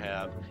also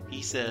have,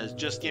 he says,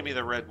 just give me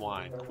the red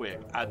wine,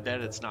 quick. I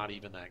bet it's not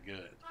even that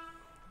good.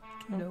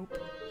 Nope.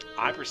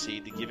 I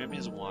proceed to give him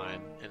his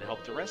wine and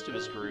help the rest of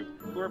his group,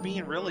 who are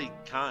being really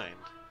kind.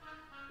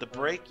 The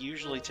break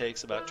usually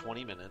takes about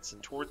 20 minutes,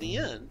 and toward the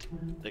end,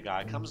 the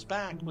guy comes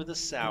back with a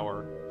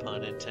sour,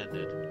 pun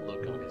intended,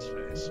 look on his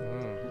face.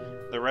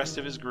 The rest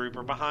of his group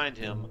are behind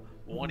him,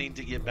 wanting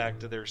to get back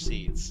to their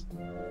seats.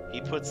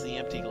 He puts the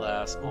empty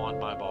glass on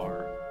my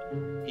bar.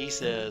 He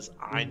says,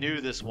 I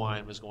knew this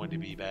wine was going to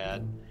be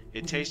bad.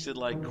 It tasted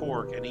like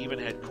cork and even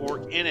had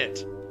cork in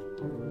it.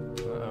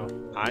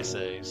 Uh-oh. I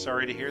say,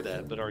 sorry to hear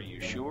that, but are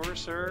you sure,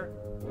 sir?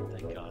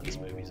 Thank God this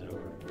movie's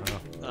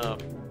over.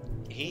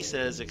 He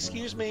says,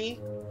 excuse me,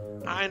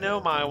 I know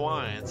my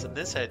wines, and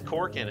this had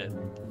cork in it.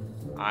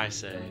 I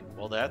say,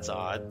 well, that's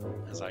odd,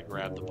 as I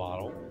grab the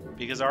bottle,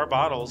 because our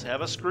bottles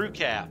have a screw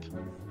cap.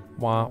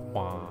 Wah,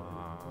 wah.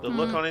 The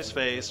look on his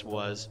face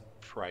was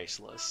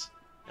priceless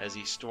as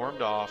he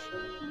stormed off,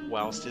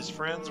 whilst his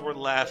friends were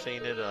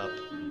laughing it up.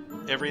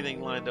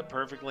 Everything lined up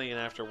perfectly, and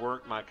after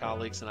work, my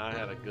colleagues and I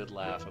had a good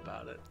laugh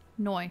about it.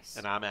 Nice.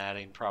 And I'm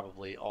adding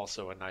probably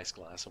also a nice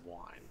glass of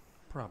wine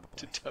Probably.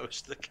 to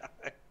toast the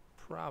guy.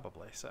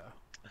 Probably so.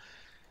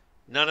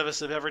 None of us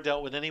have ever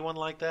dealt with anyone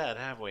like that,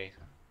 have we?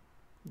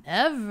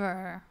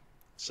 Never.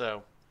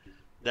 So,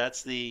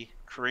 that's the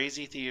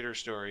crazy theater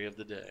story of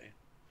the day.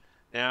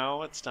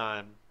 Now it's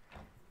time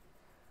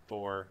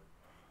for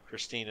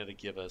Christina to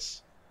give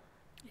us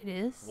It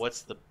is.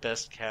 what's the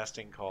best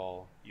casting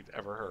call you've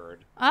ever heard.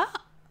 Ah.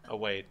 Oh,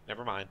 wait,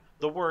 never mind.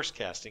 The worst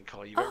casting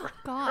call you've Oh ever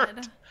God. heard.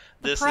 The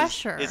This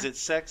pressure. Is it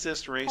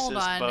sexist, racist, Hold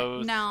on.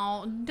 both?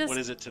 Now, What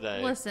is it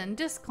today? Listen,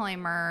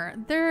 disclaimer.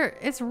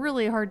 It's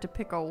really hard to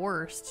pick a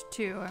worst,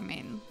 too. I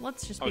mean,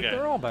 let's just be Okay.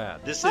 They're all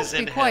bad. This let's is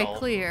in be quite hell.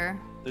 clear.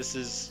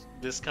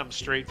 This comes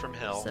straight from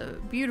hell. It's a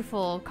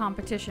beautiful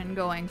competition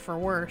going for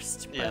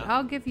worst. But Yeah.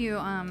 I'll give you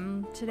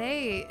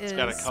today is It's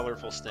got a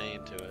colorful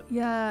stain to it.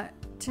 Yeah,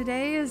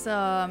 today is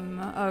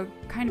a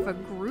kind of a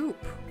group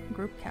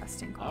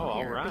casting call Oh,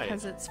 all here right.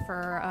 because it's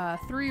for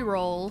 3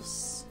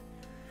 roles.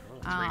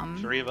 Oh,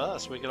 three of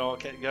us. We could all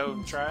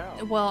go try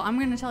out. Well, I'm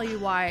going to tell you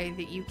why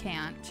that you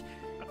can't.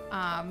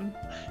 Am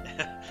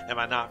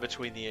I not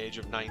between the age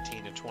of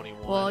 19 and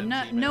 21? Well, and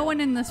no female? one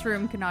in this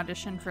room can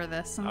audition for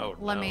this. And Oh,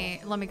 let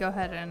no. me go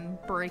ahead and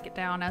break it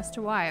down as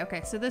to why.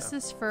 Okay, so this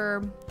is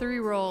for 3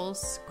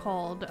 roles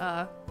called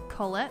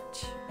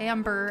Colette,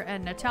 Amber,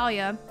 and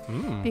Natalia.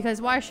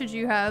 Because why should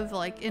you have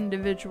like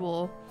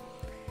individual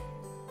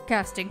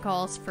casting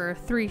calls for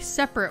 3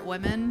 separate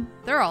women?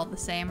 They're all the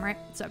same, right?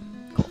 So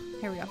cool.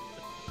 Here we go.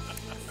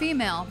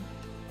 Female,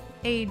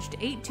 aged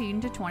 18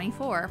 to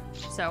 24.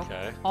 So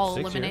Okay. all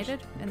 6 years.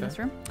 eliminated in Okay. this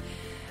room.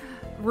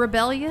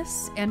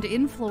 Rebellious and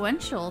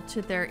influential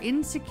to their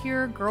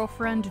insecure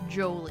girlfriend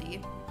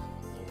Jolie.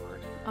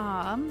 Lord.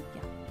 Yeah,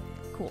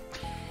 cool.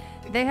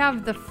 They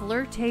have the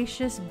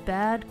flirtatious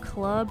bad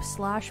club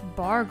 /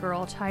 bar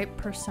girl type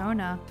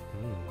persona.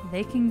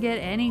 They can get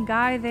any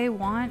guy they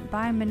want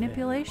by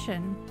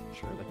manipulation.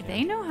 Sure they can.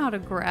 They know how to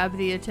grab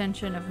the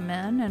attention of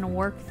men and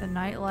work the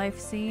nightlife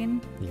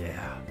scene.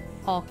 Yeah.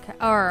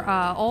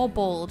 All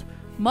bold.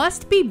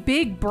 Must be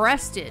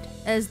big-breasted,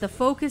 as the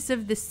focus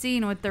of the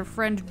scene with their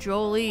friend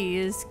Jolie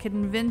is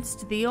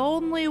convinced the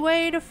only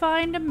way to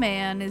find a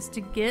man is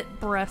to get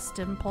breast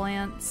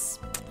implants.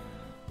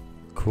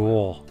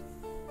 Cool.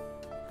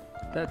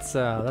 That's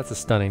a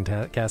stunning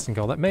casting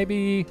call. That may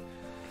be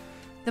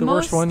the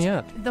worst one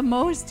yet. The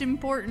most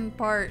important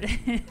part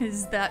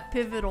is that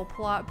pivotal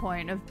plot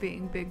point of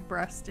being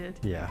big-breasted.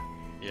 Yeah.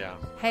 Yeah.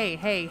 Hey,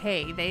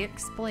 they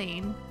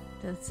explain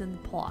that's in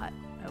the plot,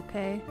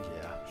 okay?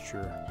 Yeah.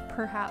 Sure.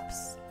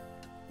 Perhaps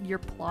your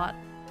plot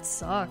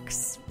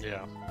sucks.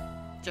 Yeah.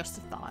 Just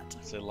a thought.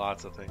 So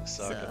lots of things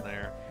suck So- in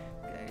there.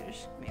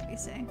 Just maybe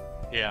say.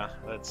 Yeah,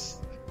 that's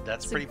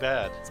So- pretty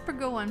bad. It's a pretty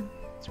good one.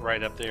 It's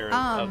right up there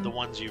of the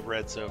ones you've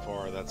read so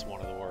far. That's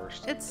one of the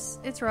worst.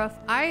 It's rough.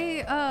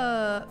 I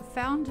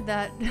found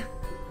that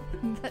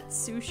that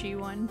sushi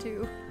one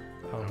too.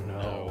 Oh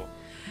no.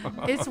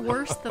 No. It's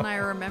worse than I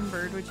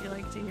remembered. Would you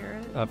like to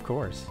hear it? Of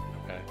course.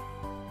 Okay.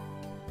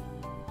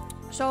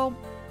 So,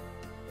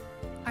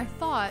 I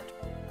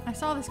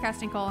saw this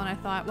casting call and I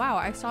thought, wow,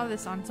 I saw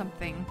this on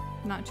something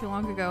not too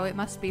long ago. It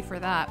must be for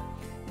that.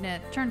 And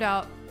it turned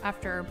out,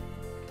 after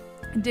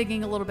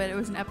digging a little bit, it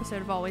was an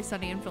episode of Always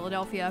Sunny in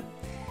Philadelphia.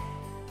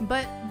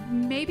 But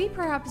maybe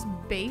perhaps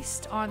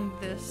based on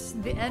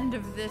the end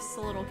of this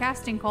little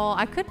casting call,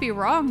 I could be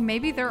wrong.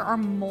 Maybe there are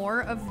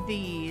more of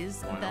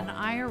these Wow. than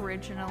I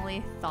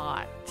originally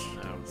thought.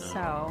 Oh, no.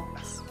 So,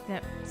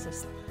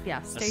 yeah,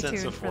 A stay sense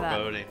tuned of for that.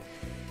 foreboding.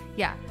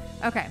 Yeah.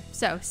 Okay.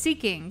 So,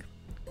 seeking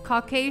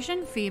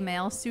Caucasian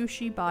female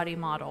sushi body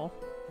model.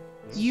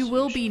 You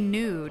will be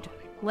nude,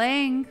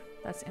 laying.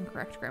 That's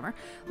incorrect grammar.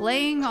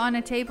 Laying on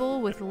a table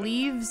with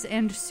leaves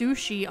and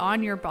sushi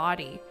on your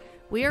body.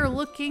 We are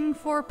looking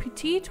for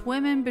petite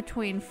women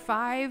between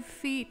 5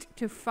 feet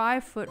to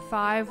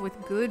 5'5" with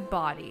good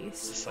bodies.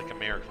 Is this like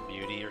American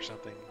Beauty or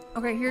something?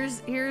 Okay, here's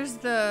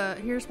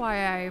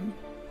why I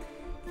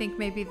think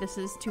maybe this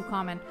is too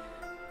common.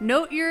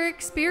 Note your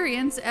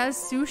experience as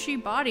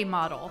sushi body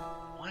model.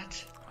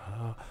 What?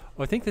 Well,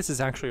 I think this is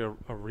actually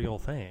a real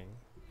thing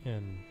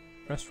in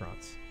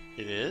restaurants.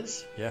 It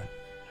is? Yeah.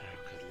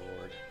 Oh, good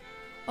lord.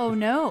 Oh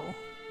no.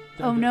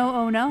 Oh no,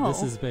 oh no.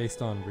 This is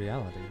based on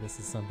reality. This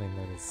is something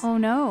that is Oh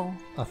no.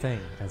 a thing,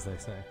 as they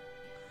say.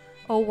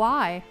 Oh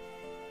why?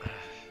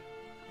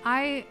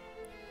 I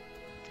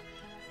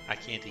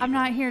can't even. I'm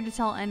not here to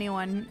tell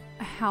anyone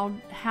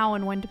how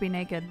and when to be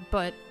naked,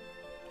 but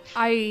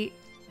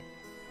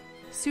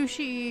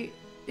sushi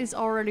is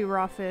already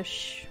raw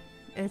fish.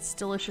 It's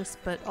delicious,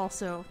 but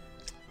also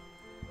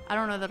I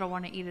don't know that I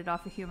want to eat it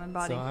off a human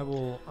body. So I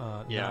will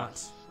Yeah,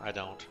 not I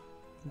don't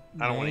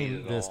want to eat name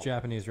it at this all.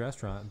 Japanese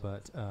restaurant,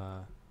 but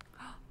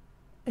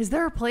Is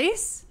there a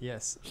place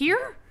yes,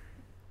 here?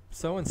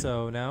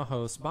 so-and-so now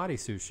hosts Body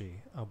Sushi,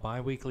 a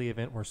bi-weekly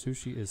event where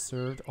sushi is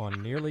served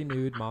on nearly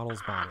nude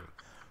model's body.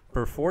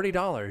 For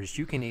 $40,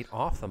 you can eat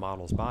off the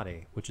model's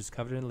body, which is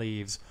covered in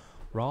leaves,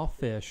 raw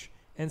fish,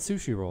 and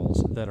sushi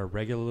rolls that are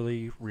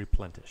regularly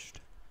replenished.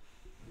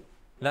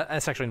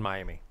 That's actually in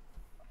Miami.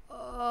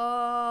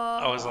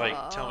 I was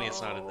like, tell me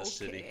it's not in this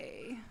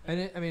city.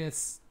 Okay.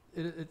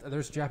 And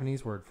there's a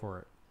Japanese word for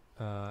it.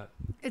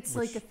 It's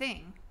Which- like a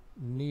thing.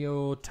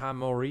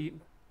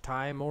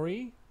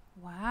 Neo-Taimori?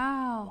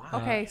 Wow.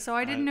 Okay, so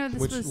I didn't know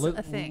this Which was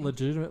a thing.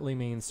 legitimately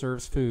means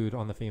serves food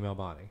on the female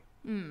body.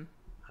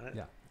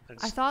 Yeah.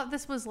 I thought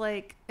this was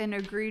like an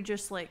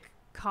egregious like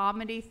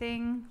comedy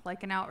thing,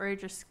 like an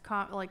outrageous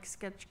like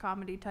sketch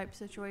comedy type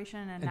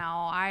situation, and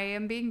now I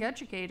am being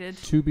educated.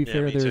 To be Yeah,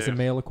 fair, me there is a too.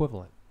 male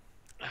equivalent.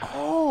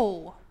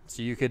 Oh,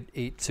 So you could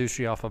eat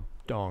sushi off a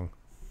dong.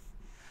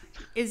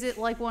 is it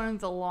like one of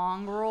the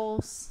long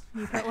rolls?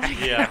 You put like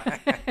Yeah,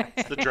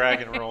 it's the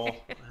dragon roll.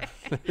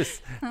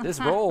 this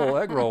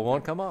egg roll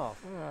won't come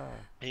off.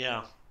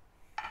 Yeah,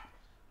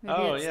 maybe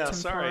Oh, it's yeah, tempura.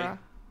 sorry.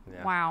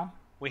 Yeah. Wow.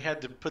 we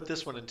had to put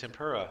this one in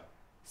tempura.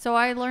 So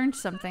I learned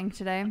something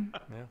today.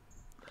 Yeah.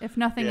 If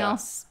nothing Yeah.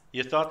 else,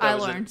 You thought I that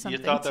was learned you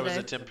something thought that was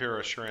a today.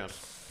 tempura shrimp.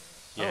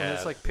 Oh, there's,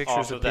 Yeah, like, pictures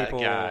off of that people-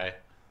 guy,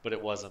 but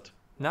it wasn't.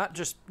 Not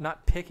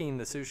picking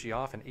the sushi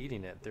off and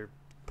eating it. They're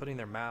putting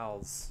their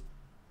mouths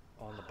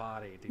on the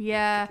body to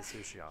Yeah. get the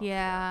sushi off.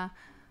 yeah,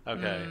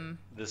 Okay,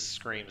 this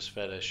screams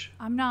fetish.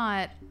 I'm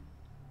not.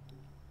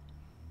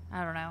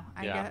 I don't know.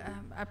 I Yeah. guess,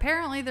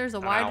 apparently, there's a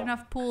wide out.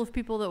 enough pool of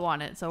people that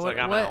want it. So It's what,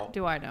 like, I'm what out.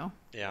 do I know?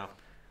 Yeah.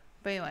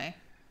 But anyway,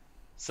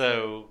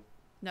 So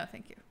no,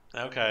 thank you.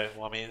 okay,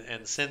 well, I mean,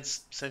 and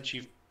since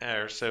you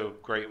are so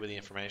great with the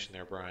information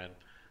there, Brian,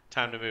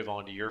 time to move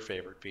on to your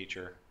favorite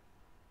feature,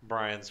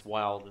 Brian's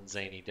wild and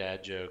zany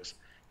dad jokes.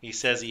 He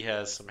says he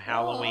has some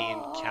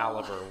Halloween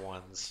caliber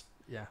ones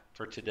Yeah.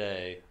 for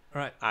today.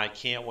 All right. I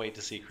can't wait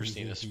to see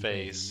Christina's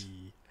face.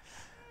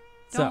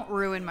 Don't So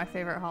ruin my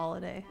favorite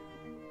holiday.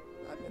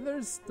 I mean,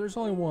 there's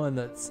only one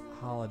that's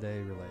holiday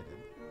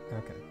related.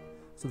 Okay.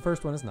 So the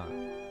first one is not.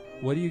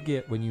 What do you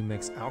get when you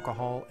mix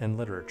alcohol and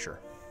literature?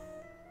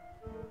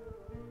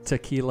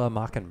 Tequila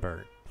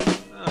Mockingbird.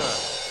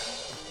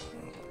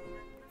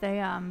 They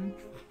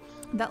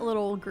that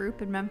little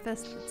group in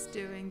Memphis that's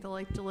doing the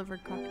like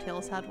delivered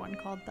cocktails had one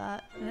called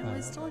that, and it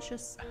was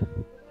delicious.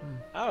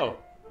 Oh,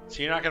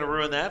 so you're not going to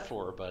ruin that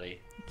for her, buddy.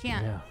 You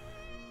can't. Yeah.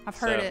 I've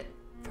heard So- it.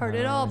 I've heard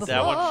it all before.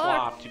 That one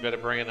flopped. You better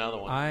bring another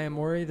one. I am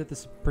worried that the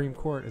Supreme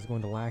Court is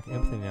going to lack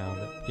empathy now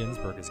that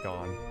Ginsburg is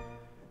gone.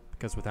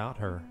 Because without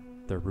her,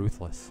 they're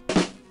ruthless.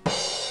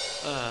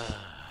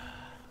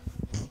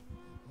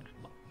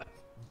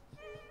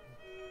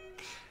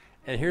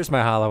 And here's my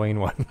Halloween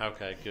one.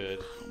 Okay, good.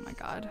 Oh my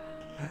god.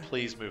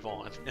 Please move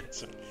on.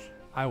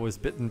 I was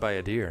bitten by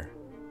a deer.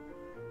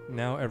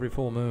 Now every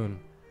full moon,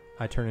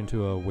 I turn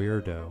into a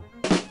weirdo.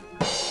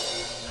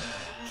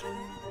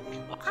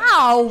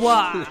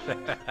 Ow!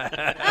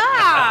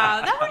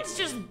 That one's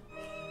just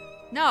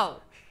no.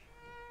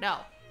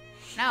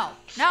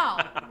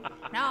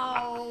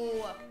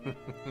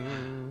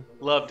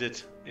 Loved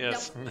it.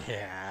 Yes.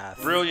 Yeah.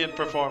 Brilliant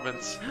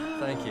performance.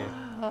 Thank you.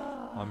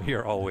 I'm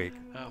here all week.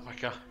 Oh my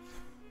god.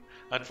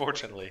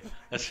 Unfortunately,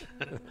 that's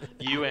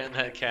you and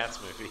that Cats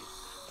movie.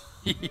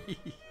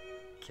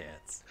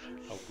 Cats.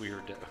 A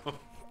weirdo.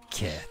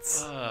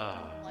 Cats.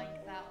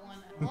 Like that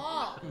one at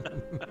all.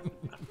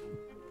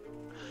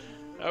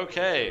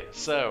 Okay,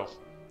 so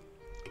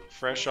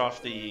fresh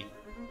off the,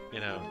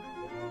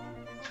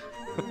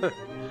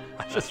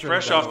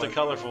 fresh off the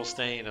colorful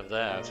stain of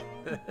that.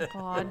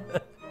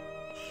 God.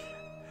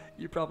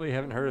 You probably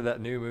haven't heard of that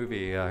new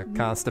movie,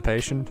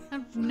 Constipation.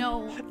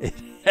 No. It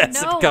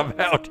hasn't No. come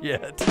out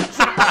yet.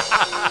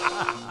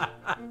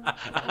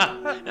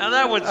 Now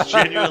that one's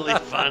genuinely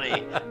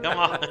funny. Come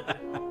on.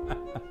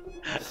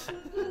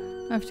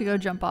 I have to go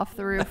jump off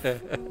the roof.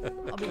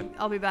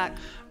 I'll be back.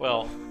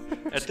 Well,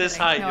 at this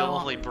kidding. height, No, I you'll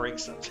won't. only break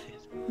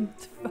something.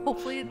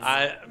 Hopefully it's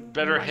I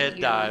better My head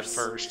dive ears.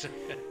 first.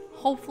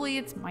 Hopefully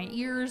it's my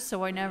ears,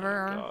 so I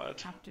never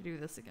God. have to do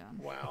this again.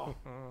 Wow.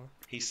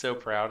 He's so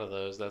proud of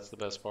those. That's the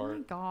best Oh part.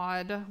 my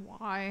God,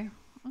 why?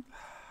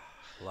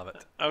 Love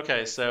it.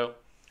 Okay, so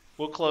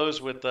we'll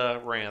close with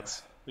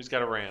rants. Who's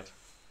got a rant?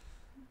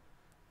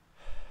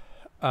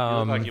 You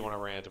look like you want to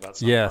rant about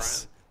something.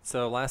 Yes.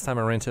 So last time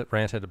I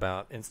ranted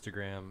about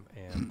Instagram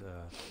and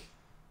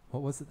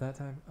what was it that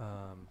time?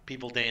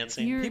 People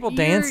dancing. People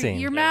dancing.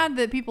 You're Yeah. mad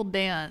that people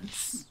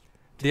dance.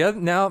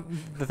 Now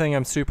the thing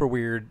I'm super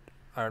weird,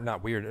 or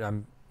not weird,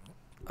 I'm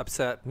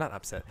upset, not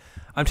upset.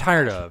 I'm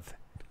tired of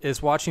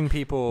is watching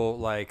people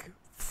like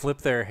flip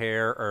their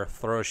hair or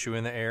throw a shoe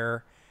in the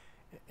air,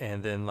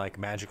 and then like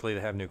magically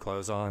they have new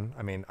clothes on.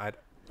 I mean, I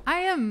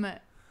am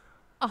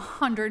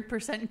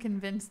 100%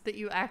 convinced that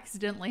you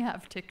accidentally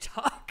have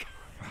TikTok.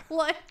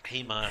 Like,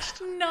 He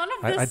must. none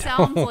of I this don't.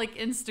 sounds like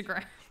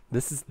Instagram.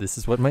 this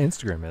is what my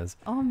Instagram is.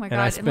 Oh my And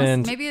I God.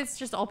 spend- Maybe it's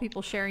just all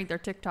people sharing their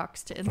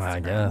TikToks to Instagram. I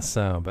guess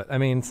so, but I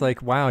mean, it's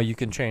like wow, you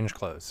can change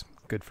clothes.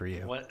 Good for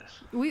you. What?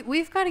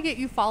 We've got to get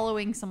you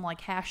following some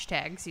like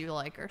hashtags you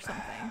like or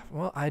something.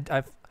 Well,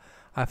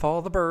 I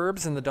follow the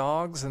burbs and the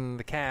dogs and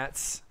the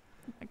cats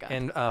Oh my God.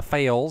 and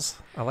fails.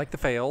 I like the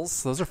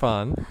fails. Those are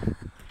fun.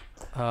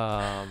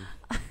 I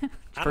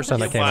First don't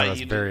time I get came why out, I was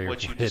you very did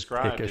what you hick-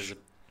 described. hickish. Is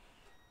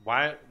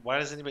why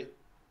does anybody?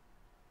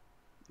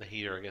 The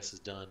heater, I guess, is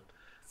done.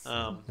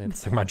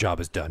 It's like my job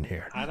is done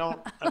here. I don't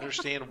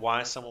understand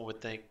why someone would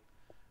think,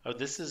 oh,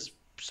 this is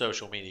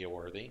social media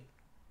worthy.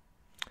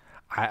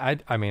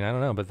 I mean, I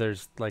don't know, but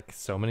there's like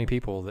so many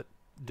people that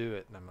do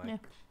it, and I'm like, Yeah.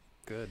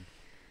 good.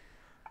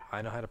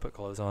 I know how to put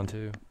clothes on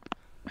too.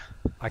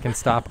 I can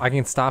stop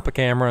a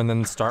camera and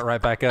then start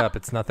right back up.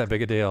 It's not that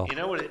big a deal. You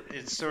know what?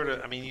 It's sort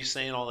of. I mean, you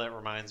saying all that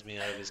reminds me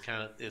of is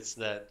kind of. It's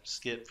that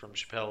skit from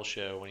Chappelle's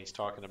Show when he's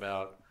talking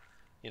about,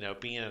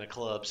 being in a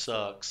club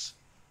sucks,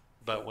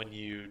 but when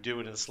you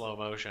do it in slow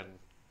motion,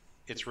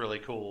 it's really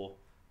cool.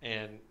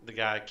 And the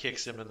guy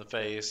kicks him in the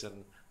face,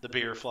 and the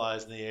beer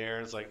flies in the air,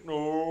 and it's like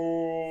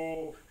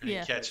no, and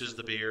Yeah. he catches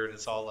the beer, and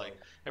it's all like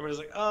everybody's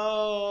like,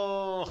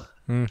 oh,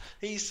 Hmm.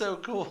 he's so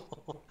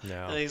cool.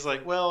 No. And he's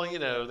like, well,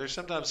 there's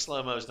sometimes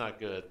slow mo's not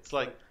good. It's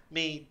like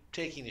me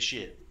taking a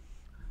shit.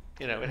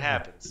 It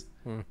happens.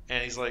 Hmm.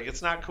 And he's like,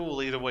 it's not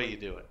cool either way you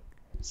do it.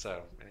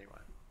 So anyway,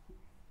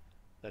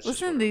 that's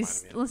just Listen what to it these.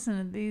 reminded me of. Listen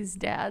to these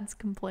dads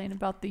complain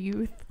about the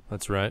youth.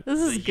 That's right. This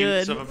is The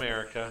good. youths of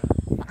America.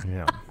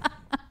 Yeah.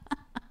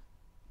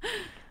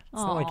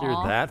 It's not like you're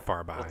Aw. that far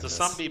Well, behind. to us.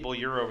 some people,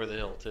 you're over the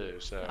hill too.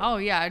 So Oh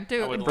yeah,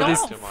 dude. I wouldn't For laugh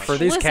these- too much. for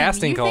these Listen,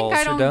 casting you think calls, I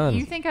you're don't- done.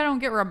 You think I don't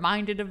get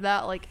reminded of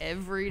that like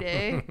every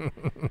day,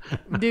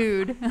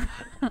 dude?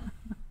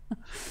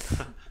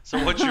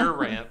 So what's your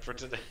rant for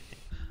today?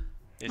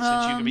 Since you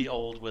can be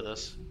old with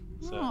us.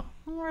 So I don't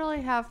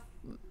really have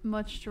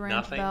much to rant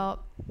Nothing?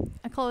 about.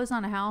 I closed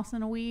on a house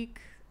in a week,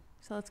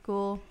 so that's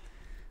cool.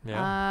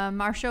 Yeah.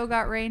 Our show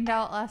got rained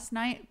out last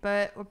night,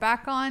 but we're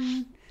back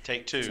on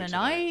take two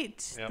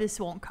tonight. Yep. This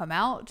won't come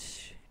out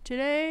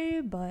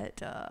today,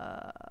 but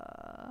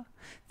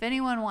if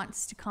anyone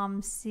wants to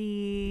come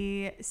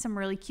see some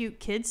really cute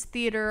kids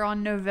theater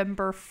on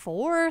November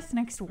 4th,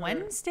 next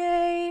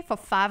Wednesday, for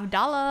 $5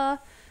 bill,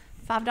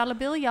 Thank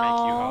you,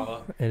 y'all.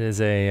 Hala. It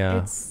is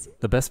It's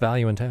the best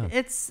value in town.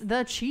 it's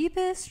the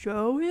cheapest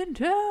show in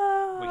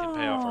town. We can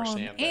pay off our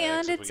sandbags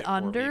and if we it's get more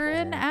under people.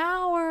 an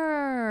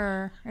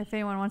hour. If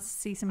anyone wants to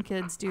see some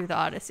kids do the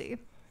Odyssey,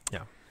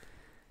 Yeah.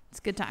 it's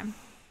a good time.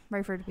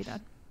 Ready for it to be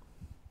done.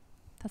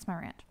 That's my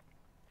rant.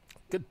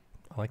 Good.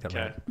 I like that Okay.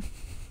 rant.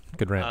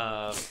 Good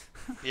rant.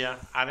 Yeah,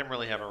 I didn't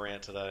really have a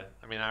rant today.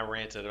 I mean, I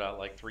ranted about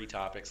like 3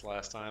 topics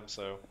last time,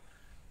 so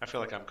I feel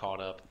like I'm caught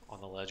up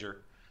on the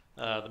ledger.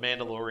 The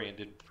Mandalorian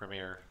did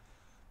premiere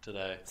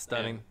today.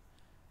 Stunning. and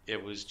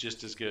It was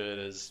just as good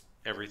as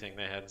everything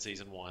they had in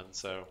season 1,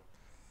 so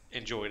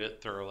enjoyed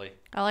it thoroughly.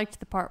 I liked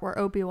the part where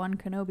Obi-Wan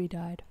Kenobi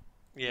died.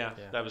 Yeah,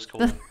 Yeah. that was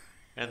cool.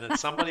 And then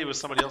somebody was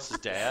somebody else's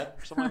dad,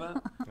 or something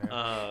like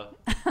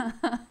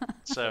that.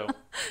 So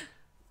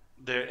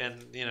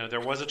there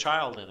was a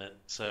child in it,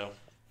 so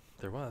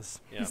there was.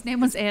 yeah, His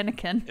name was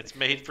Anakin. it's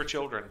made for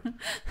children.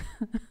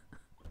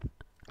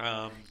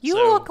 You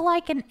so, look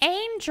like an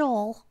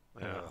angel.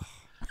 Yeah.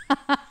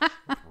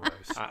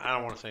 Gross. I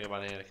don't want to think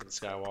about Anakin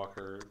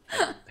Skywalker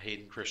and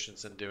Hayden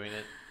Christensen doing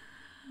it.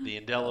 The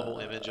indelible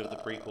image of the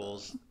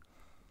prequels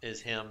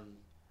is him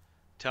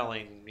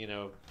telling,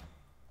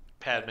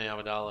 Padme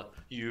Amidala,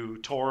 "You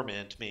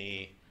torment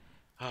me.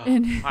 Oh,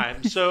 And-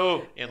 I'm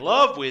so in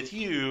love with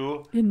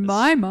you." In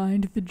my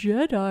mind, the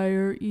Jedi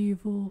are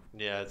evil.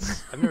 Yeah,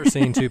 it's I've never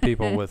seen two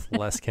people with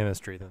less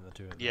chemistry than the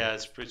two of them.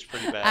 it's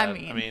pretty bad. I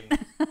mean-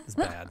 It's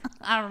bad.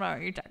 I don't know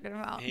what you're talking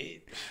about.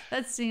 he,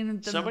 That scene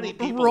of them So many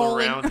people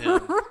rolling, around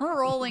him.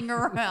 rolling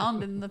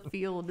around in the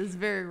field is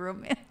very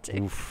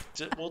romantic. Oof.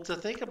 to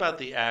think about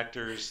the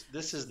actors,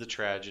 this is the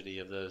tragedy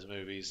of those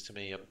movies to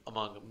me,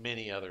 among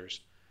many others.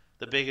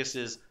 The biggest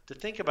is to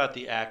think about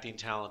the acting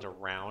talent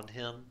around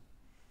him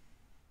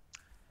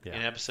in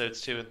Yeah.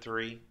 episodes 2 and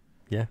 3.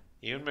 Yeah.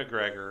 Ewan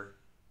McGregor,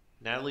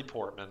 Natalie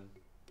Portman,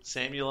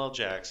 Samuel L.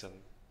 Jackson,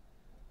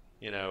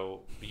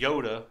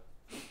 Yoda.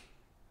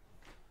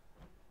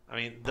 I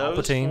mean, those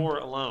Palpatine. four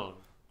alone.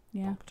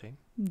 Yeah.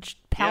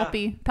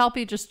 Palpatine.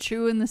 Palpy just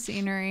chewing the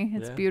scenery.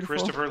 It's Yeah. beautiful.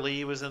 Christopher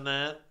Lee was in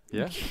that.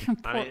 Yeah.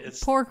 I mean,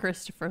 it's Poor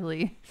Christopher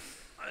Lee.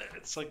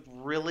 it's like,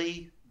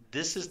 really,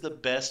 this is the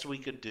best we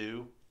could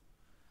do.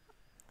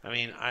 I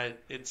mean,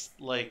 it's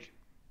like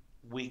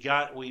we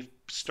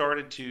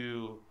started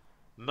to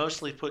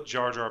mostly put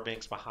Jar Jar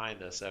Binks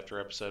behind us after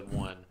episode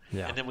 1,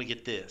 Yeah. and then we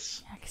get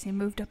this. Yeah, because he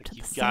moved up to the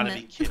You've got to be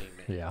Senate. kidding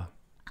me. Yeah.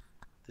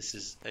 This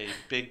is a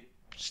big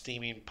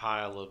steaming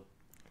pile of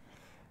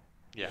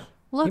yeah.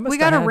 Look, must we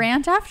got a have had-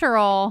 rant after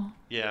all.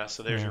 Yeah,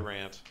 so there's your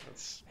rant.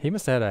 He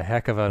must have had a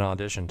heck of an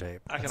audition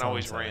tape. I That's can all I'm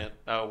always saying. rant.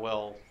 Oh,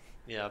 well,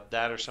 yeah,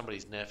 that or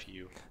somebody's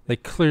nephew. They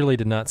clearly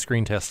did not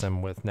screen test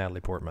him with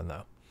Natalie Portman,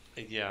 though.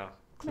 Yeah.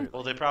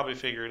 Well, they probably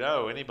figured,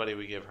 anybody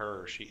we give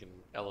her, she can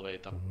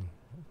elevate them.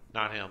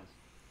 Not him.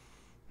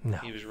 No.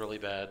 He was really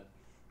bad.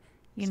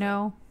 You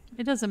know,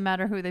 it doesn't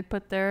matter who they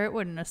put there. It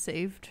wouldn't have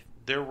saved.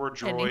 There were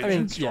droids I mean,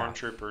 and yeah.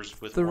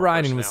 stormtroopers with The more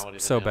writing was personality than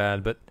so him.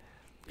 bad, but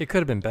it could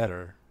have been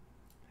better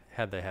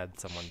had they had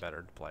someone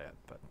better to play it.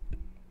 But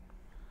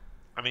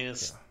I mean,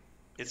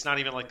 it's not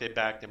even like they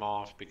backed him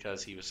off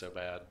because he was so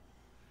bad.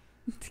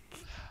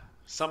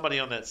 Somebody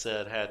on that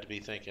set had to be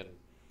thinking,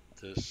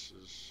 this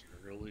is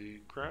really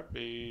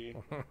crappy.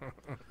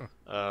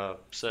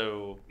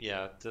 So,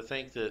 yeah, to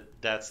think that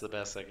that's the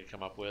best they could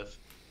come up with,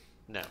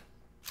 no,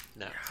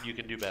 you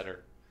can do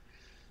better.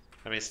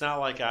 I mean, it's not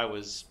like I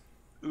was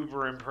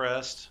uber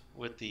impressed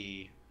with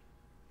the,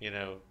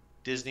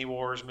 Disney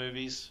Wars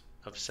movies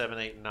of 7,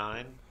 8, and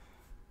 9.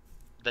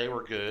 They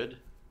were good.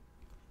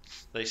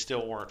 They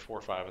still weren't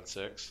 4, 5, and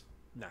 6.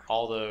 no.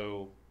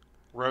 Although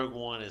Rogue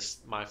One is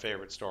my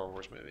favorite Star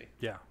Wars movie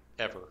Yeah.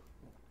 ever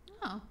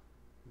Oh.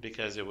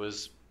 because it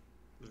was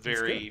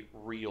very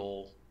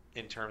real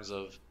in terms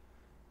of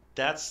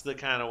that's the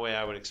kind of way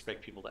I would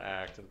expect people to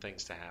act and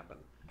things to happen.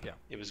 Yeah.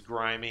 It was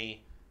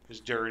grimy. It was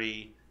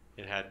dirty.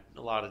 It had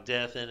a lot of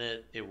death in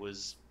it. It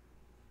was,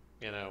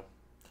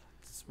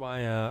 That's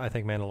why I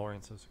think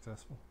Mandalorian's so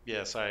successful.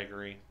 yes, I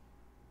agree.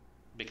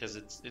 Because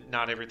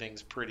not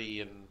everything's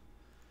pretty and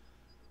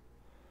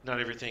not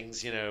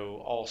everything's,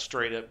 all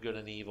straight up good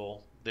and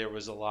evil. There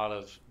was a lot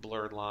of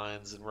blurred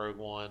lines in Rogue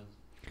One.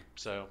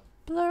 So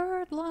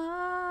Blurred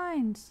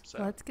lines. So.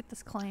 Let's get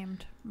this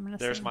claimed. I'm gonna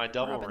there's sing my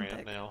double Robin rant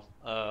Thicke.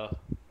 now.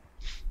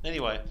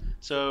 Anyway,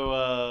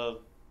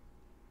 so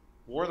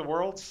War of the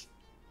Worlds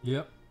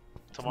Yep.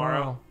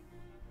 tomorrow.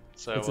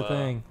 So It's a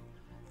thing.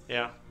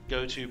 Yeah,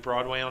 go to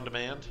Broadway on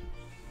Demand.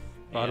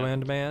 Broadway and on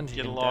Demand. You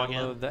get can a login.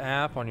 download the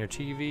app on your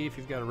TV. If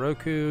you've got a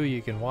Roku,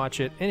 you can watch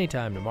it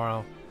anytime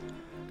tomorrow.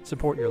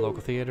 Support your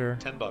local theater.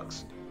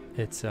 $10.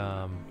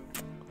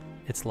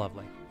 It's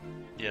lovely.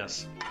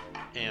 Yes,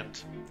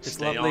 and It's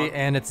stay lovely on.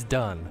 and it's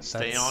done.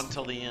 Stay That's- on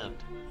till the end.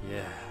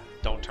 Yeah.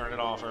 Don't turn it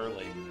off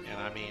early,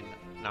 and I mean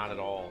not at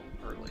all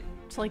early.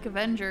 It's like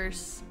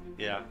Avengers.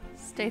 Yeah,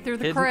 Stay through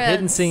the Hidden, credits.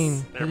 hidden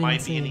scene. there hidden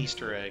might be an scene.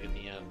 Easter egg in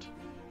the end,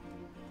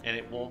 and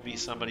it won't be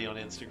somebody on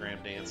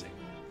Instagram dancing.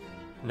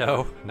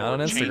 No, not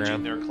or on changing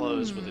Instagram. their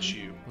clothes with a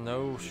shoe.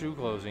 No shoe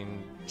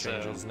closing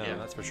changes. So, No, yeah.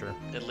 that's for sure.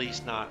 At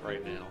least not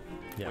right now.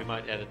 Yeah. We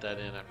might edit that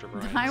in after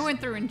Brian. I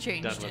went through and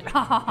changed done it. with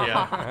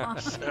yeah.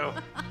 So,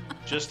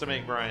 just to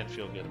make Brian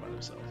feel good about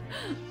himself.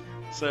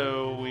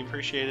 So we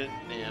appreciate it,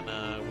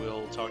 and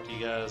we'll talk to you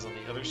guys on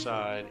the other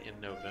side in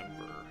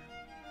November.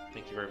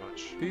 Thank you very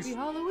much. Peace. Happy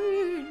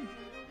Halloween.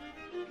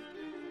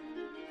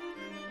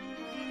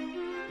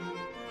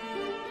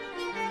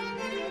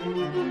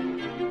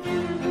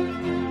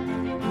 Thank you.